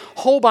to do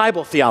whole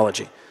Bible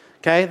theology.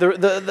 Okay?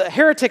 The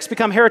heretics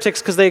become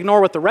heretics because they ignore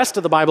what the rest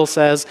of the Bible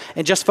says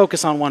and just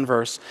focus on one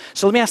verse.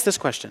 So let me ask this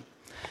question.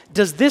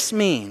 Does this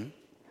mean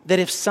that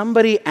if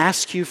somebody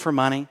asks you for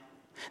money,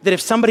 that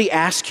if somebody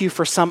asks you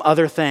for some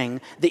other thing,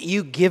 that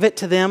you give it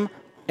to them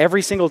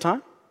every single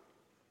time?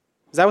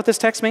 Is that what this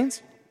text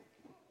means?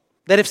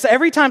 That if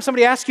every time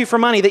somebody asks you for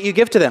money, that you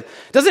give to them.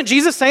 Doesn't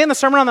Jesus say in the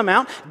Sermon on the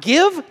Mount,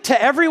 give to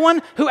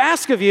everyone who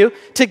asks of you,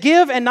 to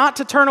give and not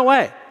to turn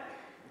away?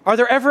 Are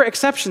there ever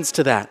exceptions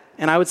to that?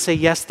 And I would say,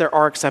 yes, there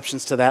are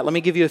exceptions to that. Let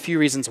me give you a few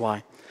reasons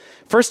why.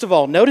 First of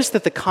all, notice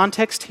that the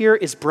context here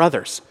is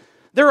brothers.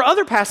 There are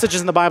other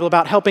passages in the Bible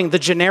about helping the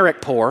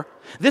generic poor.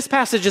 This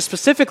passage is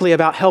specifically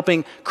about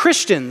helping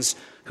Christians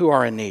who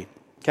are in need,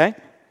 okay?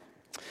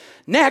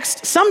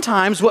 Next,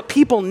 sometimes what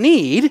people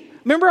need,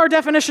 remember our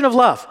definition of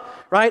love,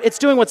 right? It's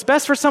doing what's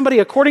best for somebody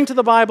according to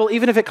the Bible,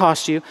 even if it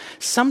costs you.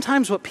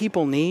 Sometimes what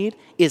people need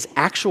is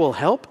actual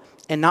help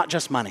and not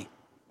just money,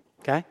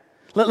 okay?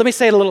 Let me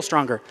say it a little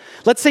stronger.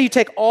 Let's say you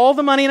take all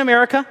the money in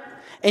America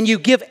and you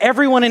give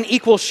everyone an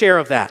equal share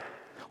of that.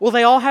 Will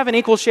they all have an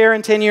equal share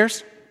in 10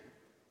 years?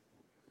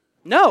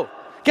 No.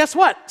 Guess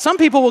what? Some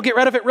people will get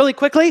rid of it really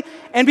quickly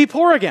and be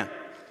poor again.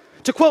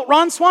 To quote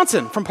Ron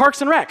Swanson from Parks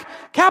and Rec,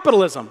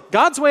 capitalism,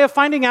 God's way of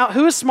finding out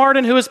who is smart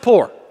and who is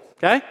poor,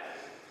 okay?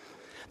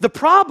 The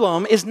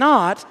problem is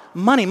not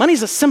money.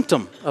 Money's a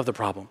symptom of the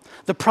problem.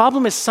 The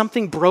problem is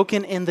something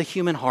broken in the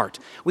human heart.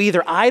 We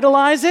either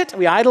idolize it,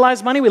 we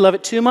idolize money, we love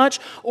it too much,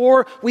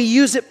 or we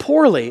use it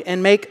poorly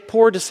and make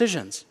poor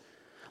decisions.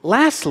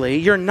 Lastly,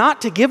 you're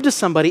not to give to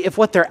somebody if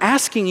what they're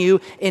asking you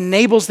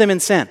enables them in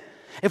sin.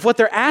 If what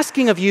they're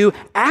asking of you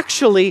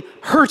actually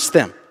hurts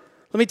them.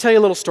 Let me tell you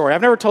a little story.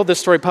 I've never told this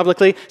story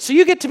publicly, so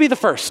you get to be the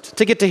first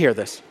to get to hear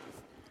this.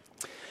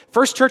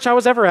 First church I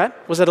was ever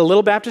at was at a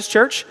little Baptist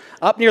church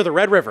up near the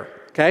Red River,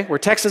 okay, where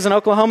Texas and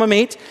Oklahoma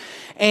meet.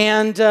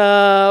 And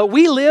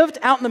we lived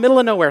out in the middle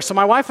of nowhere. So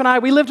my wife and I,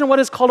 we lived in what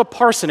is called a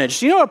parsonage.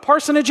 Do you know what a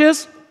parsonage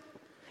is?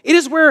 It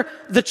is where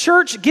the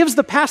church gives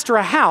the pastor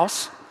a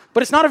house,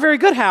 but it's not a very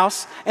good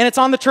house, and it's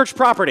on the church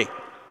property,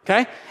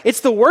 okay?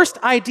 It's the worst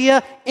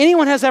idea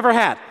anyone has ever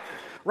had.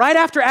 Right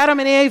after Adam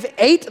and Eve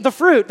ate the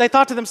fruit, they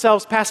thought to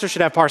themselves, pastors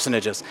should have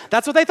parsonages.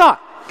 That's what they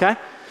thought, okay?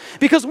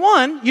 Because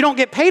one, you don't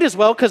get paid as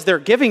well because they're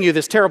giving you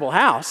this terrible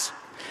house.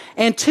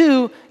 And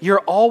two,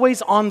 you're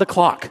always on the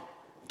clock.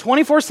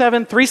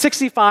 24/7,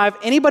 365,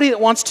 anybody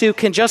that wants to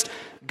can just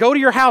go to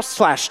your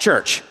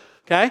house/church,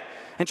 okay?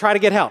 And try to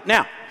get help.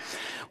 Now,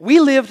 we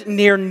lived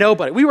near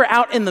nobody. We were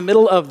out in the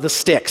middle of the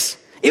sticks.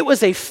 It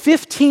was a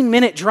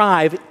 15-minute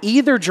drive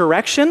either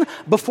direction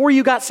before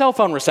you got cell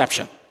phone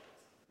reception.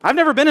 I've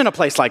never been in a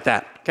place like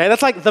that, okay?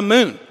 That's like the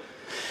moon.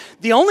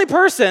 The only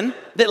person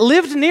that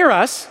lived near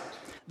us,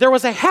 there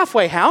was a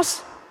halfway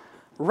house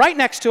right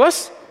next to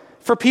us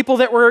for people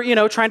that were,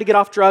 trying to get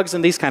off drugs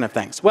and these kind of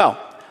things. Well,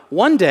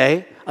 one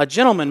day, a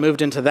gentleman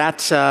moved into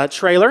that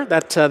trailer,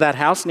 that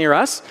house near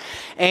us,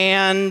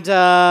 and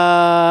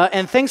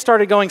things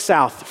started going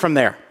south from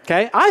there.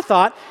 Okay, I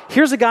thought,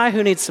 here's a guy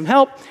who needs some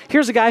help.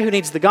 Here's a guy who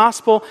needs the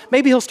gospel.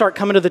 Maybe he'll start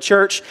coming to the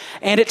church.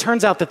 And it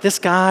turns out that this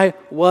guy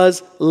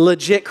was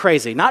legit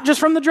crazy. Not just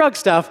from the drug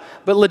stuff,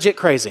 but legit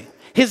crazy.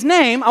 His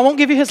name, I won't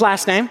give you his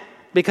last name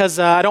because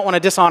I don't want to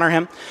dishonor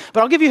him.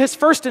 But I'll give you his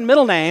first and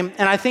middle name,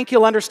 and I think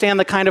you'll understand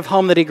the kind of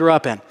home that he grew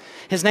up in.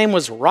 His name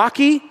was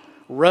Rocky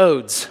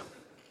Rhodes.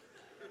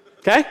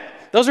 Okay?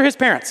 Those are his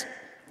parents.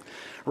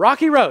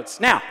 Rocky Rhodes.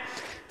 Now,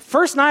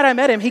 first night I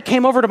met him, he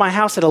came over to my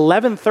house at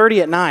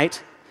 11:30 at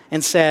night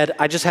and said,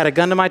 I just had a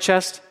gun to my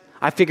chest.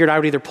 I figured I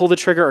would either pull the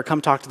trigger or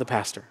come talk to the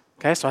pastor.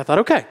 Okay, so I thought,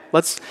 okay,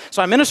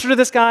 so I ministered to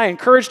this guy,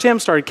 encouraged him,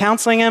 started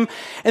counseling him,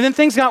 and then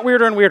things got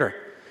weirder and weirder.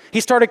 He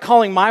started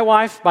calling my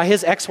wife by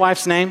his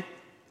ex-wife's name.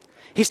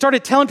 He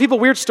started telling people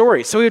weird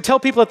stories. So he would tell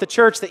people at the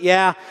church that,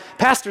 yeah,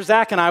 Pastor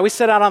Zach and I, we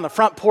sit out on the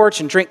front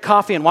porch and drink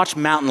coffee and watch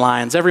mountain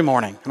lions every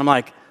morning. And I'm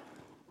like,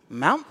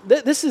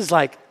 this is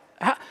like,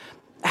 how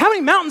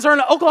many mountains are in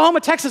the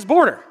Oklahoma-Texas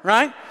border,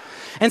 right?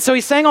 And so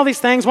he's saying all these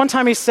things. One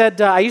time he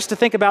said, I used to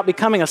think about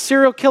becoming a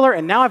serial killer,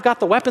 and now I've got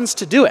the weapons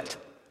to do it.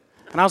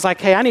 And I was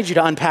like, hey, I need you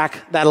to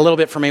unpack that a little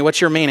bit for me.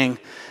 What's your meaning?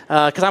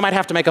 Because I might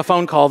have to make a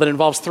phone call that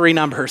involves 3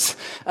 numbers.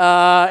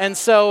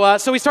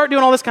 So we start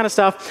doing all this kind of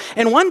stuff.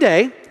 And one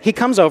day, he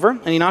comes over,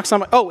 and he knocks on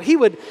my... he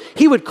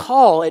would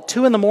call at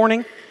 2 in the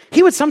morning.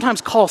 He would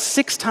sometimes call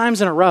 6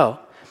 times in a row.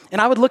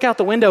 And I would look out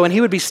the window, and he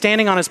would be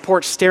standing on his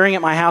porch staring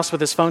at my house with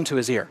his phone to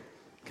his ear.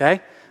 Okay?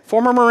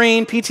 Former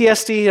Marine,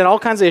 PTSD, and all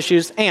kinds of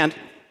issues. And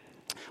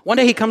one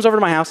day he comes over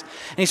to my house,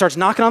 and he starts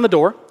knocking on the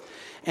door.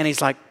 And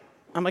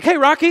I'm like, hey,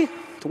 Rocky,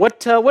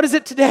 what is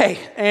it today?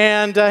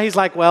 And he's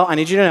like, well, I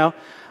need you to know,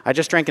 I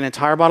just drank an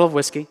entire bottle of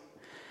whiskey,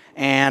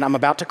 and I'm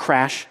about to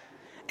crash,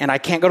 and I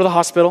can't go to the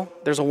hospital.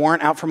 There's a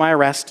warrant out for my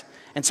arrest,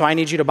 and so I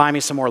need you to buy me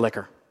some more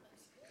liquor.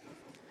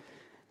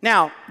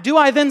 Now, do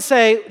I then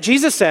say,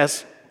 Jesus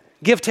says,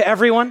 give to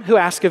everyone who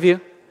asks of you?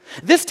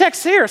 This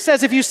text here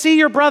says if you see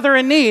your brother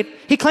in need,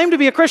 he claimed to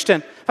be a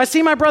Christian. If I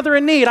see my brother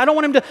in need, I don't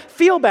want him to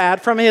feel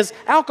bad from his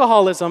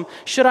alcoholism.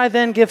 Should I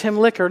then give him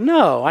liquor?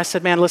 No. I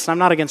said, man, listen, I'm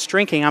not against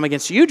drinking. I'm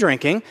against you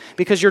drinking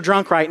because you're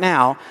drunk right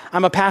now.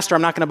 I'm a pastor.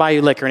 I'm not going to buy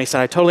you liquor. And he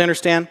said, I totally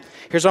understand.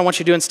 Here's what I want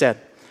you to do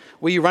instead.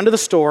 Will you run to the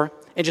store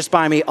and just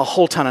buy me a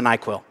whole ton of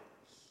NyQuil?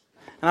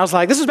 And I was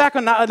like, this was back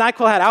when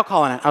NyQuil had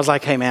alcohol in it. I was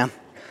like, hey, man,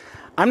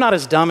 I'm not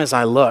as dumb as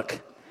I look.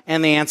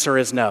 And the answer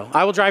is no.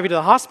 I will drive you to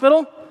the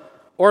hospital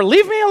or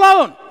leave me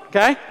alone,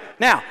 okay?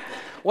 Now,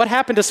 what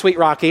happened to Sweet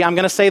Rocky? I'm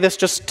going to say this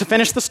just to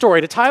finish the story,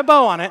 to tie a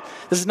bow on it.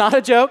 This is not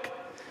a joke.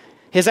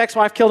 His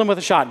ex-wife killed him with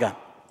a shotgun,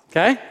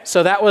 okay?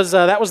 So that was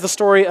the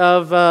story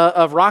of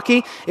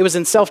Rocky. It was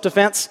in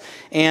self-defense,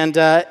 and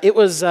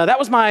that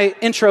was my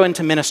intro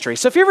into ministry.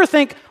 So if you ever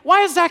think,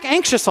 why is Zach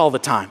anxious all the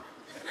time?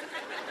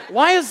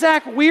 Why is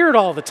Zach weird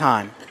all the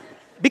time?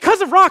 Because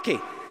of Rocky,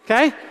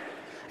 okay?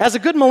 As a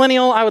good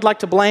millennial, I would like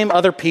to blame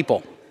other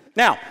people.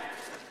 Now,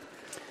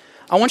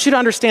 I want you to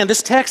understand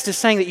this text is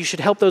saying that you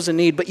should help those in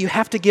need, but you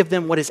have to give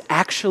them what is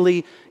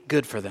actually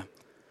good for them.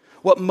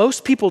 What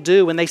most people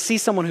do when they see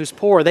someone who's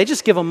poor, they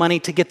just give them money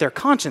to get their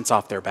conscience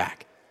off their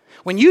back.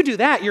 When you do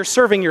that, you're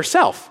serving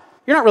yourself.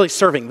 You're not really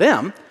serving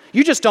them.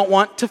 You just don't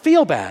want to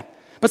feel bad.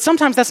 But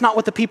sometimes that's not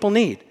what the people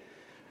need.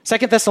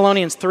 2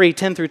 Thessalonians 3,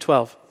 10 through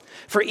 12.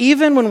 For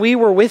even when we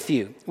were with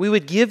you, we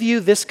would give you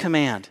this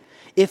command.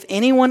 If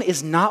anyone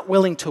is not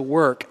willing to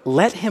work,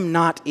 let him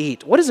not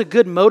eat. What is a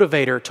good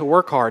motivator to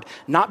work hard?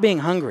 Not being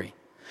hungry.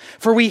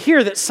 For we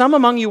hear that some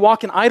among you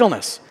walk in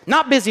idleness,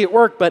 not busy at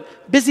work,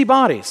 but busy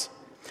bodies.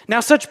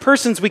 Now such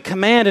persons we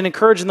command and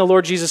encourage in the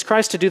Lord Jesus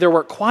Christ to do their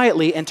work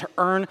quietly and to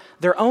earn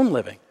their own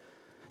living.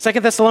 2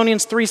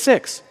 Thessalonians 3,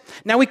 6.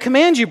 Now we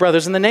command you,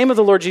 brothers, in the name of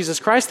the Lord Jesus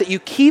Christ, that you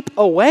keep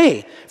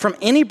away from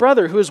any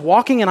brother who is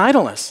walking in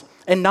idleness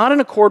and not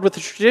in accord with the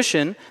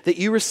tradition that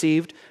you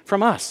received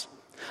from us.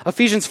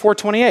 Ephesians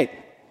 4:28,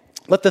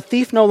 let the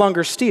thief no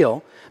longer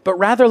steal, but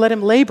rather let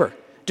him labor,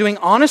 doing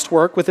honest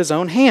work with his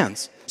own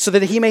hands, so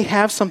that he may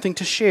have something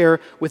to share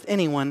with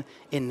anyone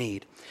in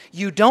need.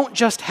 You don't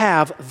just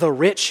have the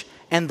rich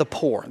and the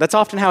poor. That's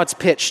often how it's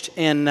pitched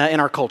in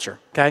our culture,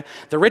 okay?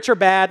 The rich are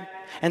bad,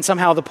 and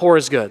somehow the poor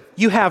is good.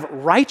 You have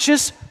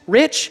righteous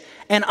rich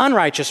and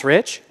unrighteous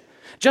rich,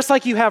 just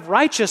like you have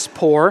righteous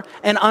poor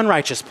and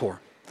unrighteous poor.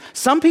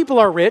 Some people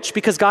are rich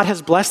because God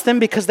has blessed them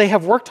because they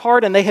have worked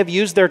hard and they have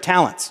used their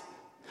talents.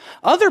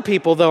 Other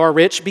people, though, are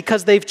rich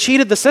because they've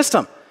cheated the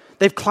system.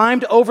 They've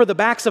climbed over the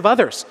backs of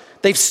others.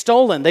 They've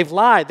stolen, they've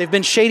lied, they've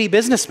been shady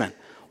businessmen.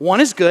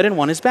 One is good and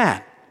one is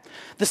bad.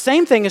 The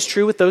same thing is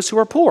true with those who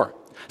are poor.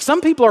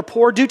 Some people are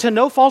poor due to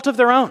no fault of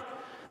their own.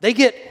 They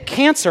get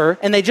cancer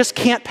and they just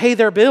can't pay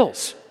their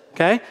bills,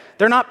 okay?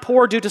 They're not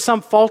poor due to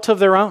some fault of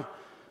their own.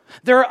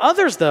 There are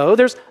others, though,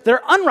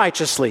 they're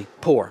unrighteously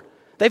poor.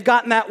 They've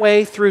gotten that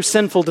way through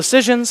sinful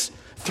decisions,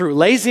 through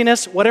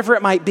laziness, whatever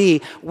it might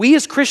be. We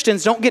as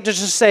Christians don't get to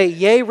just say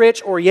yay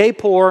rich or yay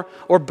poor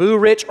or boo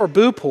rich or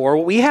boo poor.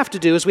 What we have to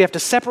do is we have to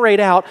separate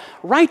out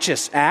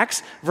righteous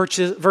acts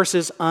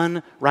versus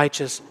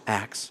unrighteous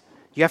acts.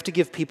 You have to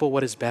give people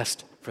what is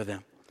best for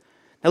them.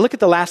 Now look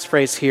at the last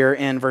phrase here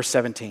in verse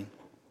 17.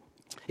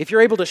 If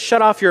you're able to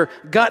shut off your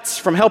guts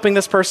from helping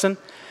this person,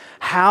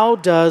 how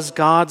does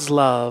God's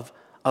love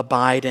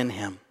abide in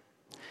him?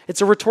 It's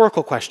a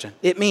rhetorical question.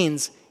 It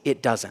means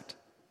it doesn't,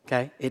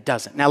 okay? It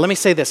doesn't. Now, let me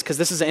say this, because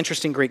this is an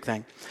interesting Greek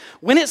thing.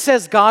 When it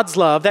says God's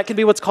love, that can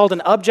be what's called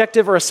an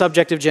objective or a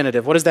subjective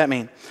genitive. What does that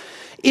mean?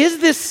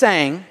 Is this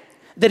saying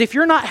that if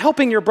you're not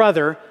helping your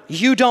brother,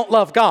 you don't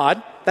love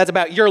God? That's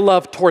about your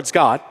love towards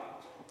God.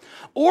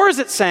 Or is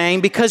it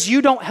saying because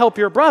you don't help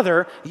your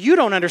brother, you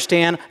don't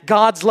understand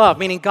God's love,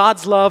 meaning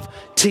God's love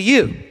to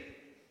you?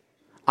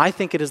 I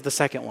think it is the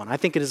second one. I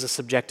think it is a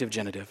subjective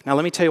genitive. Now,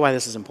 let me tell you why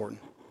this is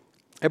important.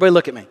 Everybody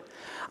look at me.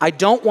 I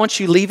don't want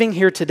you leaving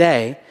here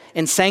today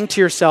and saying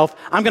to yourself,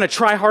 I'm going to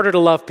try harder to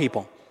love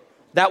people.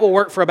 That will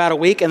work for about a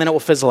week and then it will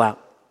fizzle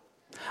out.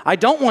 I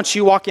don't want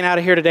you walking out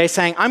of here today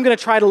saying, I'm going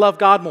to try to love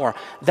God more.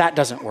 That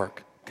doesn't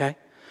work, okay?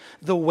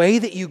 The way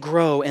that you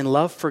grow in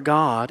love for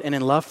God and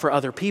in love for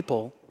other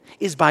people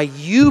is by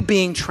you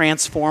being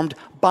transformed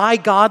by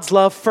God's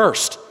love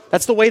first.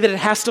 That's the way that it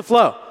has to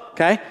flow,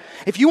 okay?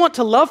 If you want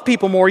to love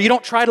people more, you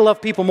don't try to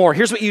love people more.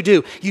 Here's what you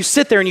do. You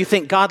sit there and you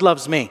think, God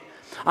loves me.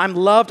 I'm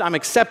loved, I'm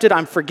accepted,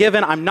 I'm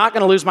forgiven, I'm not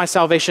going to lose my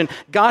salvation.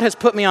 God has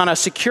put me on a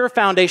secure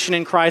foundation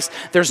in Christ.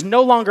 There's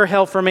no longer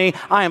hell for me.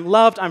 I am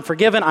loved, I'm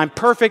forgiven, I'm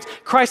perfect.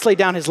 Christ laid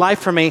down his life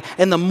for me.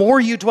 And the more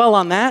you dwell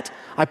on that,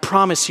 I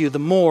promise you, the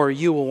more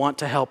you will want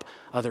to help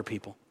other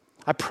people.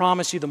 I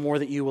promise you, the more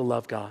that you will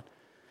love God.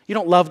 You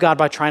don't love God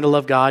by trying to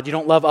love God. You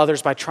don't love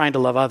others by trying to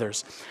love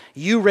others.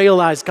 You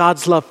realize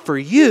God's love for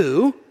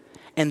you,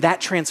 and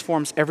that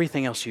transforms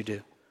everything else you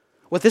do.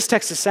 What this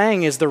text is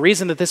saying is the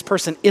reason that this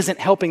person isn't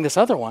helping this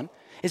other one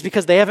is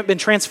because they haven't been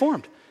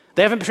transformed.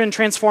 They haven't been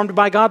transformed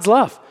by God's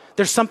love.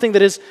 There's something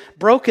that is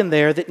broken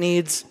there that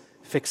needs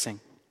fixing.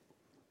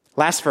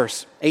 Last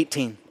verse,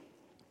 18.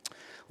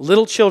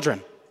 Little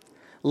children,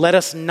 let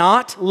us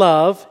not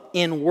love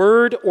in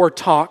word or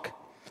talk,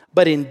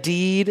 but in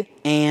deed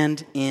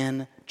and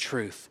in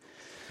truth.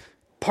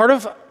 Part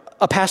of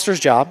a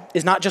pastor's job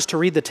is not just to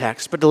read the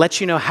text, but to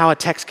let you know how a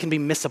text can be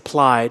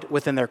misapplied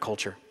within their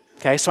culture.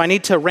 Okay, so I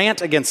need to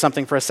rant against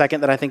something for a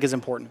second that I think is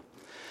important.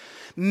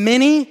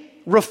 Many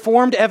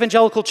Reformed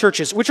evangelical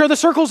churches, which are the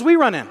circles we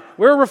run in.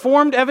 We're a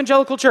Reformed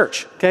evangelical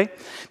church, okay?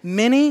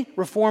 Many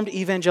Reformed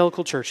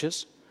evangelical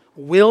churches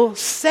will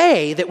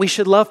say that we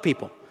should love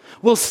people,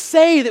 will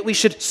say that we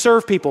should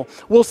serve people,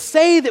 will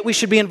say that we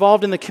should be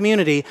involved in the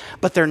community,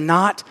 but they're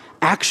not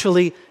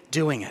actually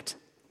doing it,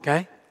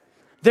 okay?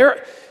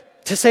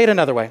 To say it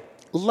another way,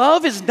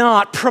 love is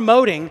not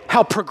promoting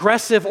how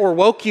progressive or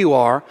woke you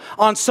are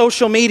on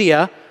social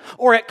media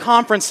or at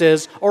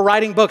conferences or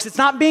writing books. It's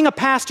not being a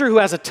pastor who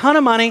has a ton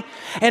of money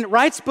and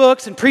writes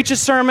books and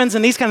preaches sermons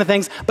and these kind of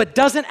things, but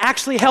doesn't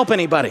actually help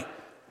anybody.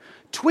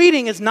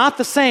 Tweeting is not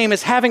the same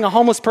as having a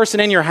homeless person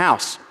in your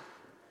house.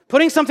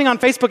 Putting something on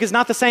Facebook is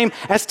not the same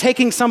as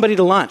taking somebody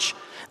to lunch.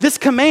 This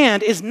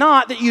command is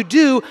not that you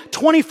do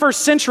 21st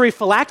century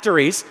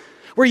phylacteries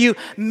where you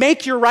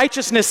make your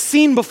righteousness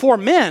seen before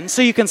men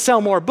so you can sell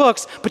more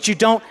books, but you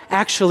don't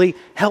actually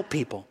help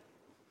people.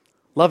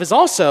 Love is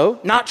also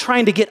not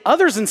trying to get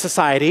others in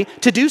society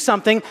to do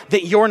something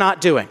that you're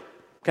not doing,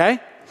 okay?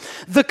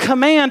 The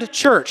command,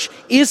 church,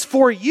 is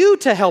for you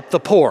to help the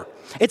poor.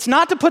 It's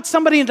not to put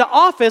somebody into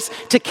office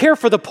to care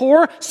for the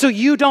poor so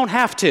you don't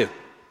have to.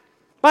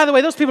 By the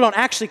way, those people don't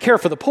actually care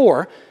for the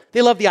poor.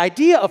 They love the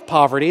idea of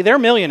poverty. They're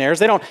millionaires.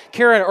 They don't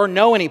care or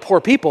know any poor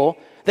people.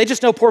 They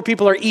just know poor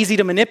people are easy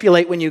to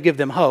manipulate when you give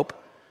them hope.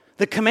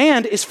 The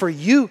command is for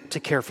you to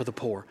care for the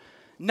poor,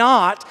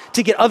 not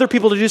to get other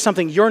people to do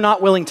something you're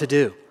not willing to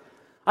do.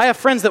 I have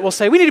friends that will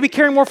say, we need to be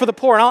caring more for the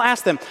poor. And I'll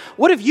ask them,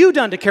 what have you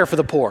done to care for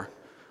the poor?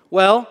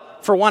 Well,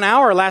 for 1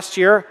 hour last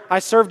year, I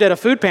served at a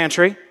food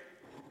pantry.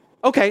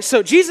 Okay,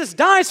 so Jesus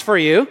dies for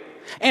you,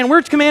 and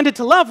we're commanded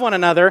to love one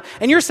another,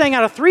 and you're saying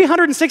out of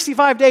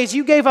 365 days,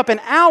 you gave up an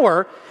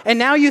hour, and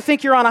now you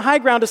think you're on a high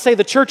ground to say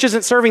the church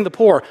isn't serving the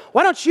poor.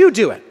 Why don't you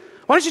do it?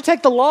 Why don't you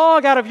take the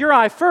log out of your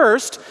eye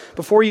first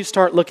before you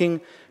start looking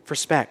for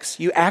specks?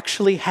 You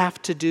actually have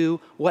to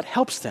do what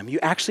helps them. You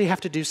actually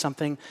have to do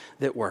something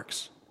that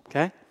works,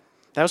 okay?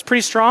 That was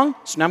pretty strong,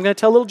 so now I'm going to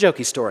tell a little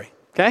jokey story,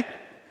 okay?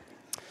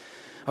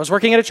 I was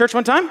working at a church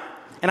one time,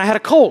 and I had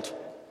a cold,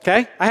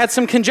 okay? I had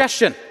some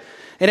congestion,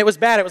 and it was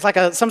bad. It was like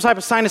some type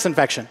of sinus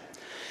infection.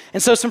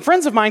 And so some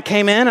friends of mine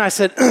came in, and I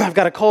said, I've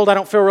got a cold, I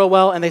don't feel real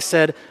well, and they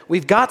said,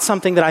 we've got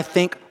something that I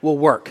think will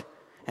work.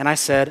 And I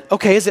said,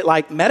 okay, is it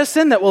like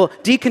medicine that will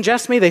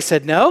decongest me? They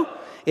said, no,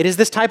 it is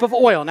this type of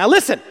oil. Now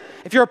listen,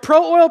 if you're a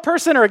pro-oil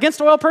person or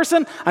against oil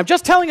person, I'm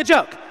just telling a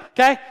joke,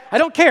 okay? I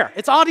don't care.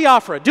 It's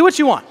adiaphora. Do what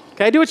you want,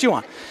 okay? Do what you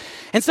want.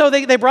 And so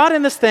they brought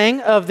in this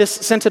thing of this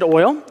scented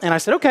oil, and I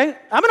said, okay,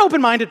 I'm an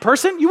open-minded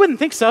person. You wouldn't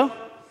think so.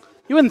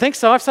 You wouldn't think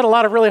so. I've said a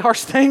lot of really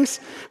harsh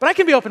things, but I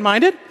can be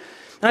open-minded.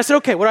 And I said,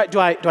 okay, do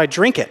I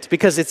drink it?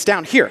 Because it's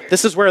down here.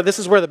 This is where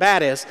the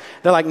bad is.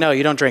 They're like, no,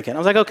 you don't drink it. I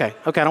was like, okay,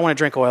 I don't want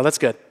to drink oil. That's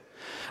good.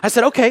 I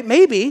said, okay,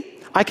 maybe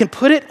I can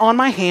put it on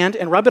my hand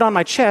and rub it on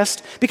my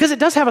chest because it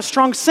does have a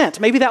strong scent.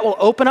 Maybe that will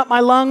open up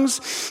my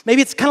lungs.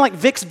 Maybe it's kind of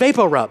like Vicks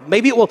VapoRub.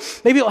 Maybe it will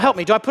help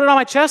me. Do I put it on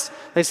my chest?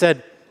 They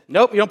said,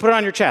 nope, you don't put it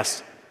on your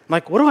chest. I'm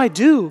like, what do I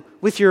do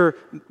with your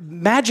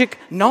magic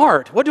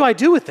nard? What do I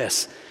do with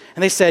this?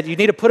 And they said, you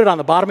need to put it on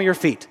the bottom of your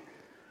feet.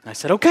 And I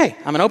said, okay,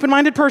 I'm an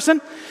open-minded person.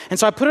 And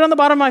so I put it on the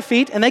bottom of my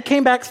feet, and they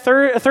came back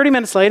 30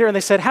 minutes later, and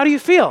they said, how do you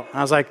feel? And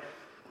I was like,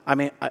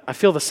 I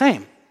feel the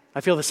same.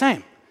 I feel the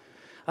same.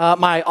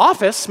 My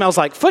office smells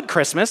like foot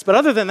Christmas, but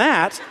other than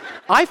that,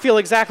 I feel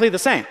exactly the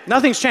same.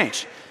 Nothing's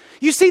changed.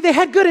 You see, they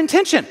had good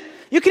intention.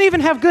 You can even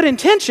have good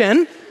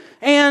intention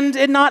and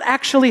it not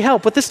actually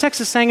help. What this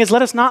text is saying is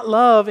let us not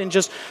love in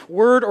just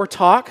word or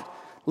talk.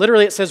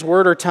 Literally, it says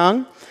word or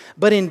tongue,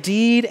 but in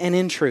deed and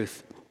in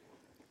truth.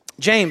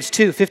 James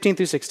 2:15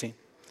 through 16.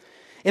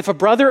 If a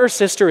brother or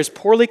sister is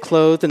poorly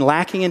clothed and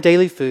lacking in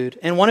daily food,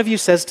 and one of you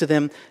says to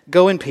them,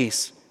 go in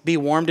peace, be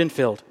warmed and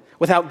filled,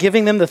 without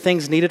giving them the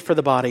things needed for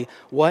the body,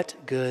 what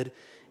good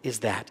is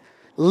that?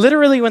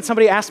 Literally, when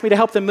somebody asks me to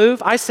help them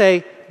move, I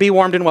say, be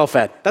warmed and well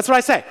fed. That's what I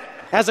say,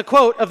 as a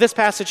quote of this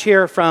passage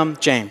here from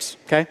James,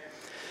 okay?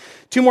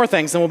 2 more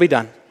things, then we'll be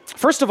done.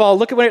 First of all,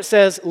 look at what it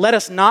says, let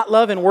us not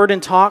love in word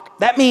and talk.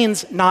 That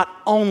means not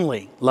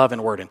only love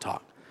in word and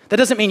talk. That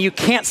doesn't mean you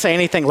can't say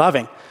anything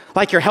loving.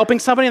 Like you're helping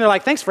somebody and they're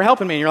like, thanks for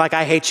helping me. And you're like,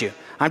 I hate you.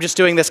 I'm just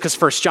doing this because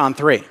 1 John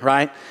 3,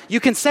 right? You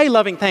can say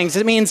loving things.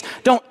 It means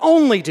don't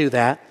only do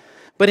that,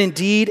 but in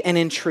deed and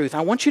in truth.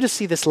 I want you to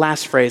see this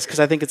last phrase because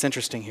I think it's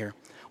interesting here.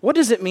 What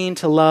does it mean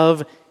to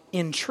love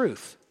in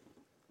truth?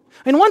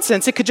 In one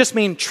sense, it could just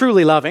mean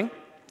truly loving,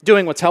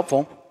 doing what's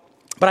helpful.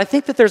 But I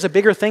think that there's a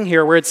bigger thing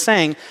here where it's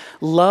saying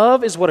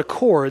love is what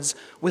accords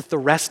with the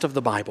rest of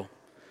the Bible.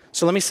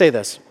 So let me say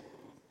this.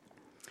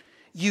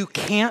 You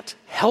can't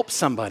help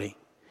somebody.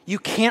 You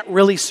can't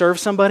really serve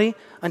somebody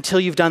until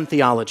you've done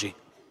theology,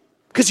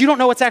 because you don't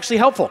know what's actually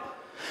helpful.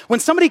 When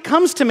somebody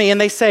comes to me and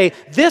they say,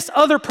 this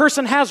other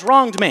person has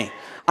wronged me,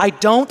 I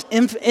don't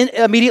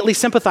immediately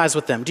sympathize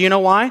with them. Do you know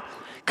why?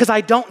 Because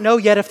I don't know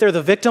yet if they're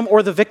the victim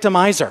or the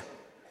victimizer.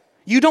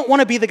 You don't want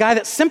to be the guy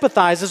that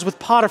sympathizes with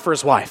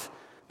Potiphar's wife,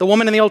 the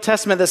woman in the Old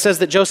Testament that says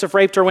that Joseph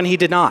raped her when he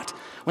did not.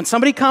 When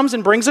somebody comes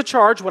and brings a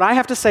charge, what I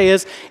have to say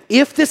is,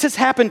 if this has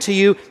happened to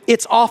you,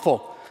 it's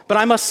awful, but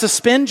I must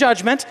suspend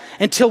judgment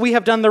until we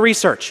have done the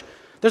research.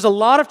 There's a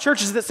lot of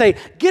churches that say,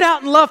 get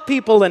out and love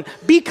people and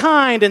be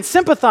kind and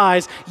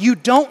sympathize. You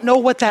don't know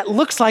what that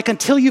looks like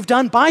until you've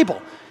done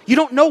Bible. You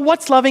don't know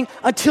what's loving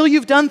until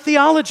you've done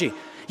theology.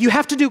 You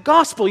have to do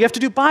gospel, you have to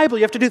do Bible,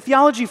 you have to do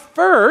theology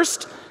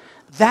first.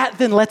 That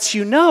then lets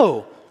you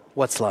know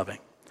what's loving.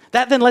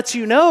 That then lets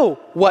you know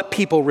what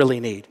people really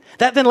need.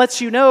 That then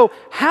lets you know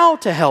how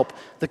to help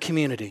the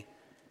community.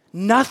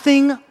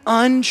 Nothing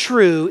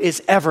untrue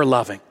is ever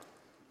loving.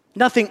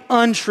 Nothing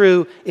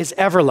untrue is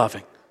ever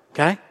loving,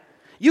 okay?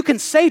 You can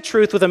say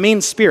truth with a mean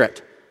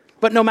spirit,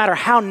 but no matter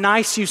how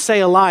nice you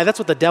say a lie, that's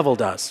what the devil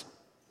does,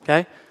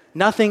 okay?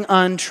 Nothing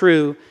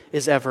untrue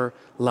is ever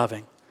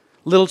loving.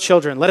 Little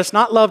children, let us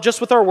not love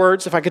just with our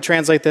words, if I could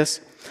translate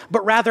this,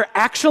 but rather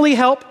actually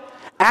help,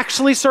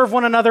 actually serve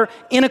one another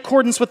in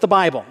accordance with the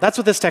Bible. That's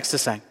what this text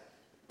is saying.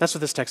 That's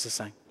what this text is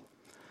saying.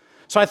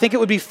 So I think it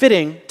would be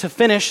fitting to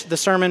finish the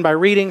sermon by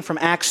reading from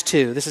Acts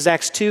 2. This is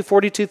Acts 2,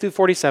 42 through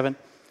 47.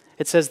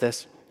 It says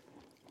this.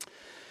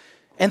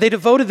 And they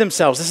devoted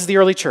themselves, this is the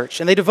early church,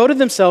 and they devoted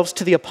themselves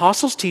to the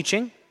apostles'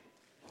 teaching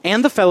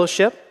and the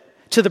fellowship,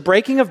 to the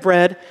breaking of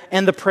bread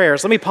and the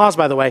prayers. Let me pause,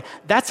 by the way.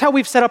 That's how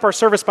we've set up our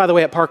service, by the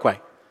way, at Parkway.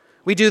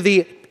 We do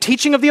the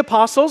teaching of the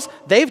apostles.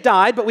 They've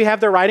died, but we have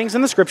their writings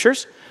in the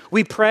scriptures.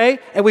 We pray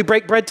and we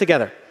break bread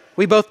together.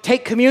 We both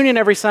take communion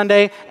every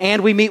Sunday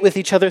and we meet with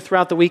each other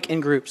throughout the week in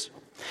groups.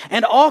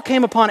 And all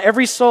came upon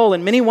every soul,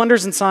 and many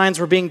wonders and signs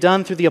were being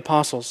done through the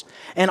apostles.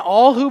 And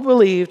all who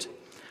believed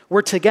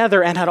were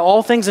together and had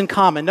all things in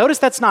common. Notice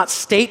that's not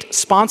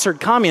state-sponsored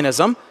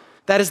communism.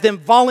 That is them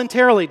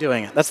voluntarily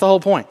doing it. That's the whole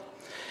point.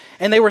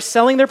 And they were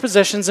selling their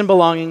possessions and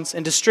belongings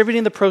and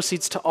distributing the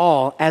proceeds to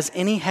all as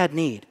any had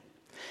need.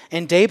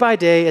 And day by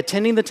day,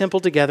 attending the temple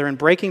together and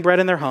breaking bread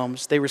in their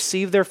homes, they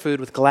received their food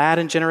with glad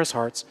and generous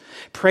hearts,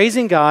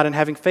 praising God and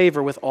having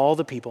favor with all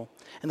the people.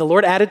 And the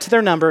Lord added to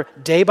their number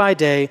day by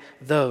day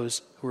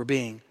those who were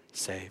being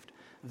saved.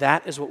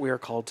 That is what we are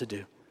called to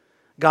do.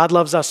 God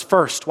loves us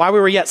first. While we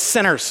were yet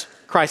sinners,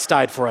 Christ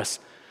died for us.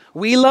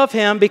 We love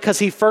him because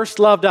he first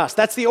loved us.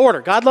 That's the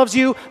order. God loves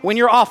you when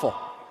you're awful.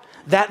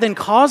 That then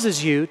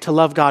causes you to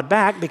love God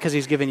back because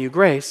he's given you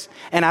grace.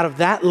 And out of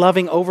that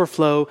loving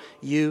overflow,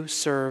 you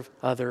serve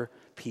other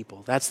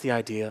people. That's the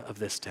idea of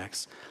this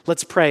text.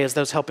 Let's pray as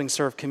those helping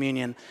serve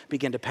communion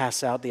begin to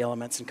pass out the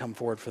elements and come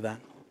forward for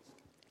that.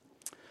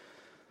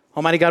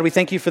 Almighty God, we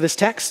thank you for this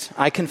text.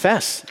 I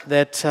confess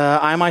that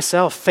I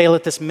myself fail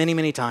at this many,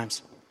 many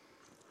times.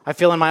 I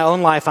feel in my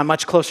own life I'm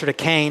much closer to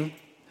Cain,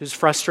 who's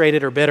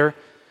frustrated or bitter,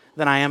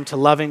 than I am to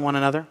loving one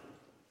another.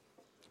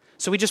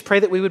 So we just pray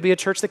that we would be a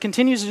church that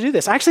continues to do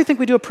this. I actually think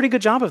we do a pretty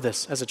good job of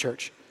this as a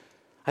church.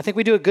 I think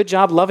we do a good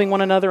job loving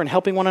one another and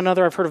helping one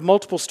another. I've heard of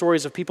multiple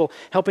stories of people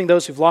helping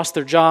those who've lost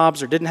their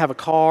jobs or didn't have a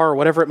car or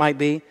whatever it might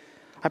be.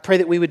 I pray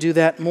that we would do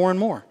that more and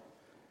more,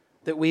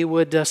 that we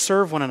would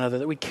serve one another,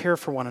 that we care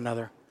for one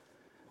another,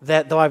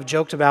 that though I've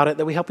joked about it,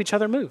 that we help each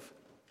other move,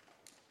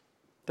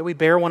 that we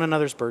bear one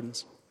another's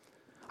burdens.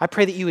 I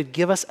pray that you would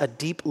give us a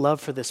deep love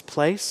for this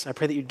place. I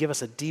pray that you'd give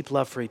us a deep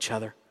love for each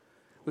other.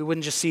 We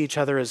wouldn't just see each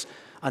other as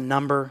a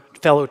number,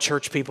 fellow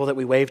church people that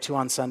we wave to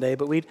on Sunday,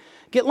 but we'd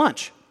get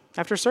lunch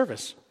after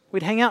service.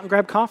 We'd hang out and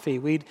grab coffee.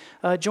 We'd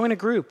join a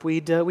group.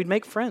 We'd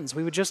make friends.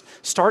 We would just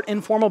start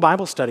informal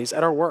Bible studies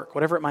at our work,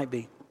 whatever it might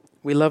be.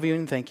 We love you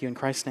and thank you. In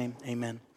Christ's name, amen.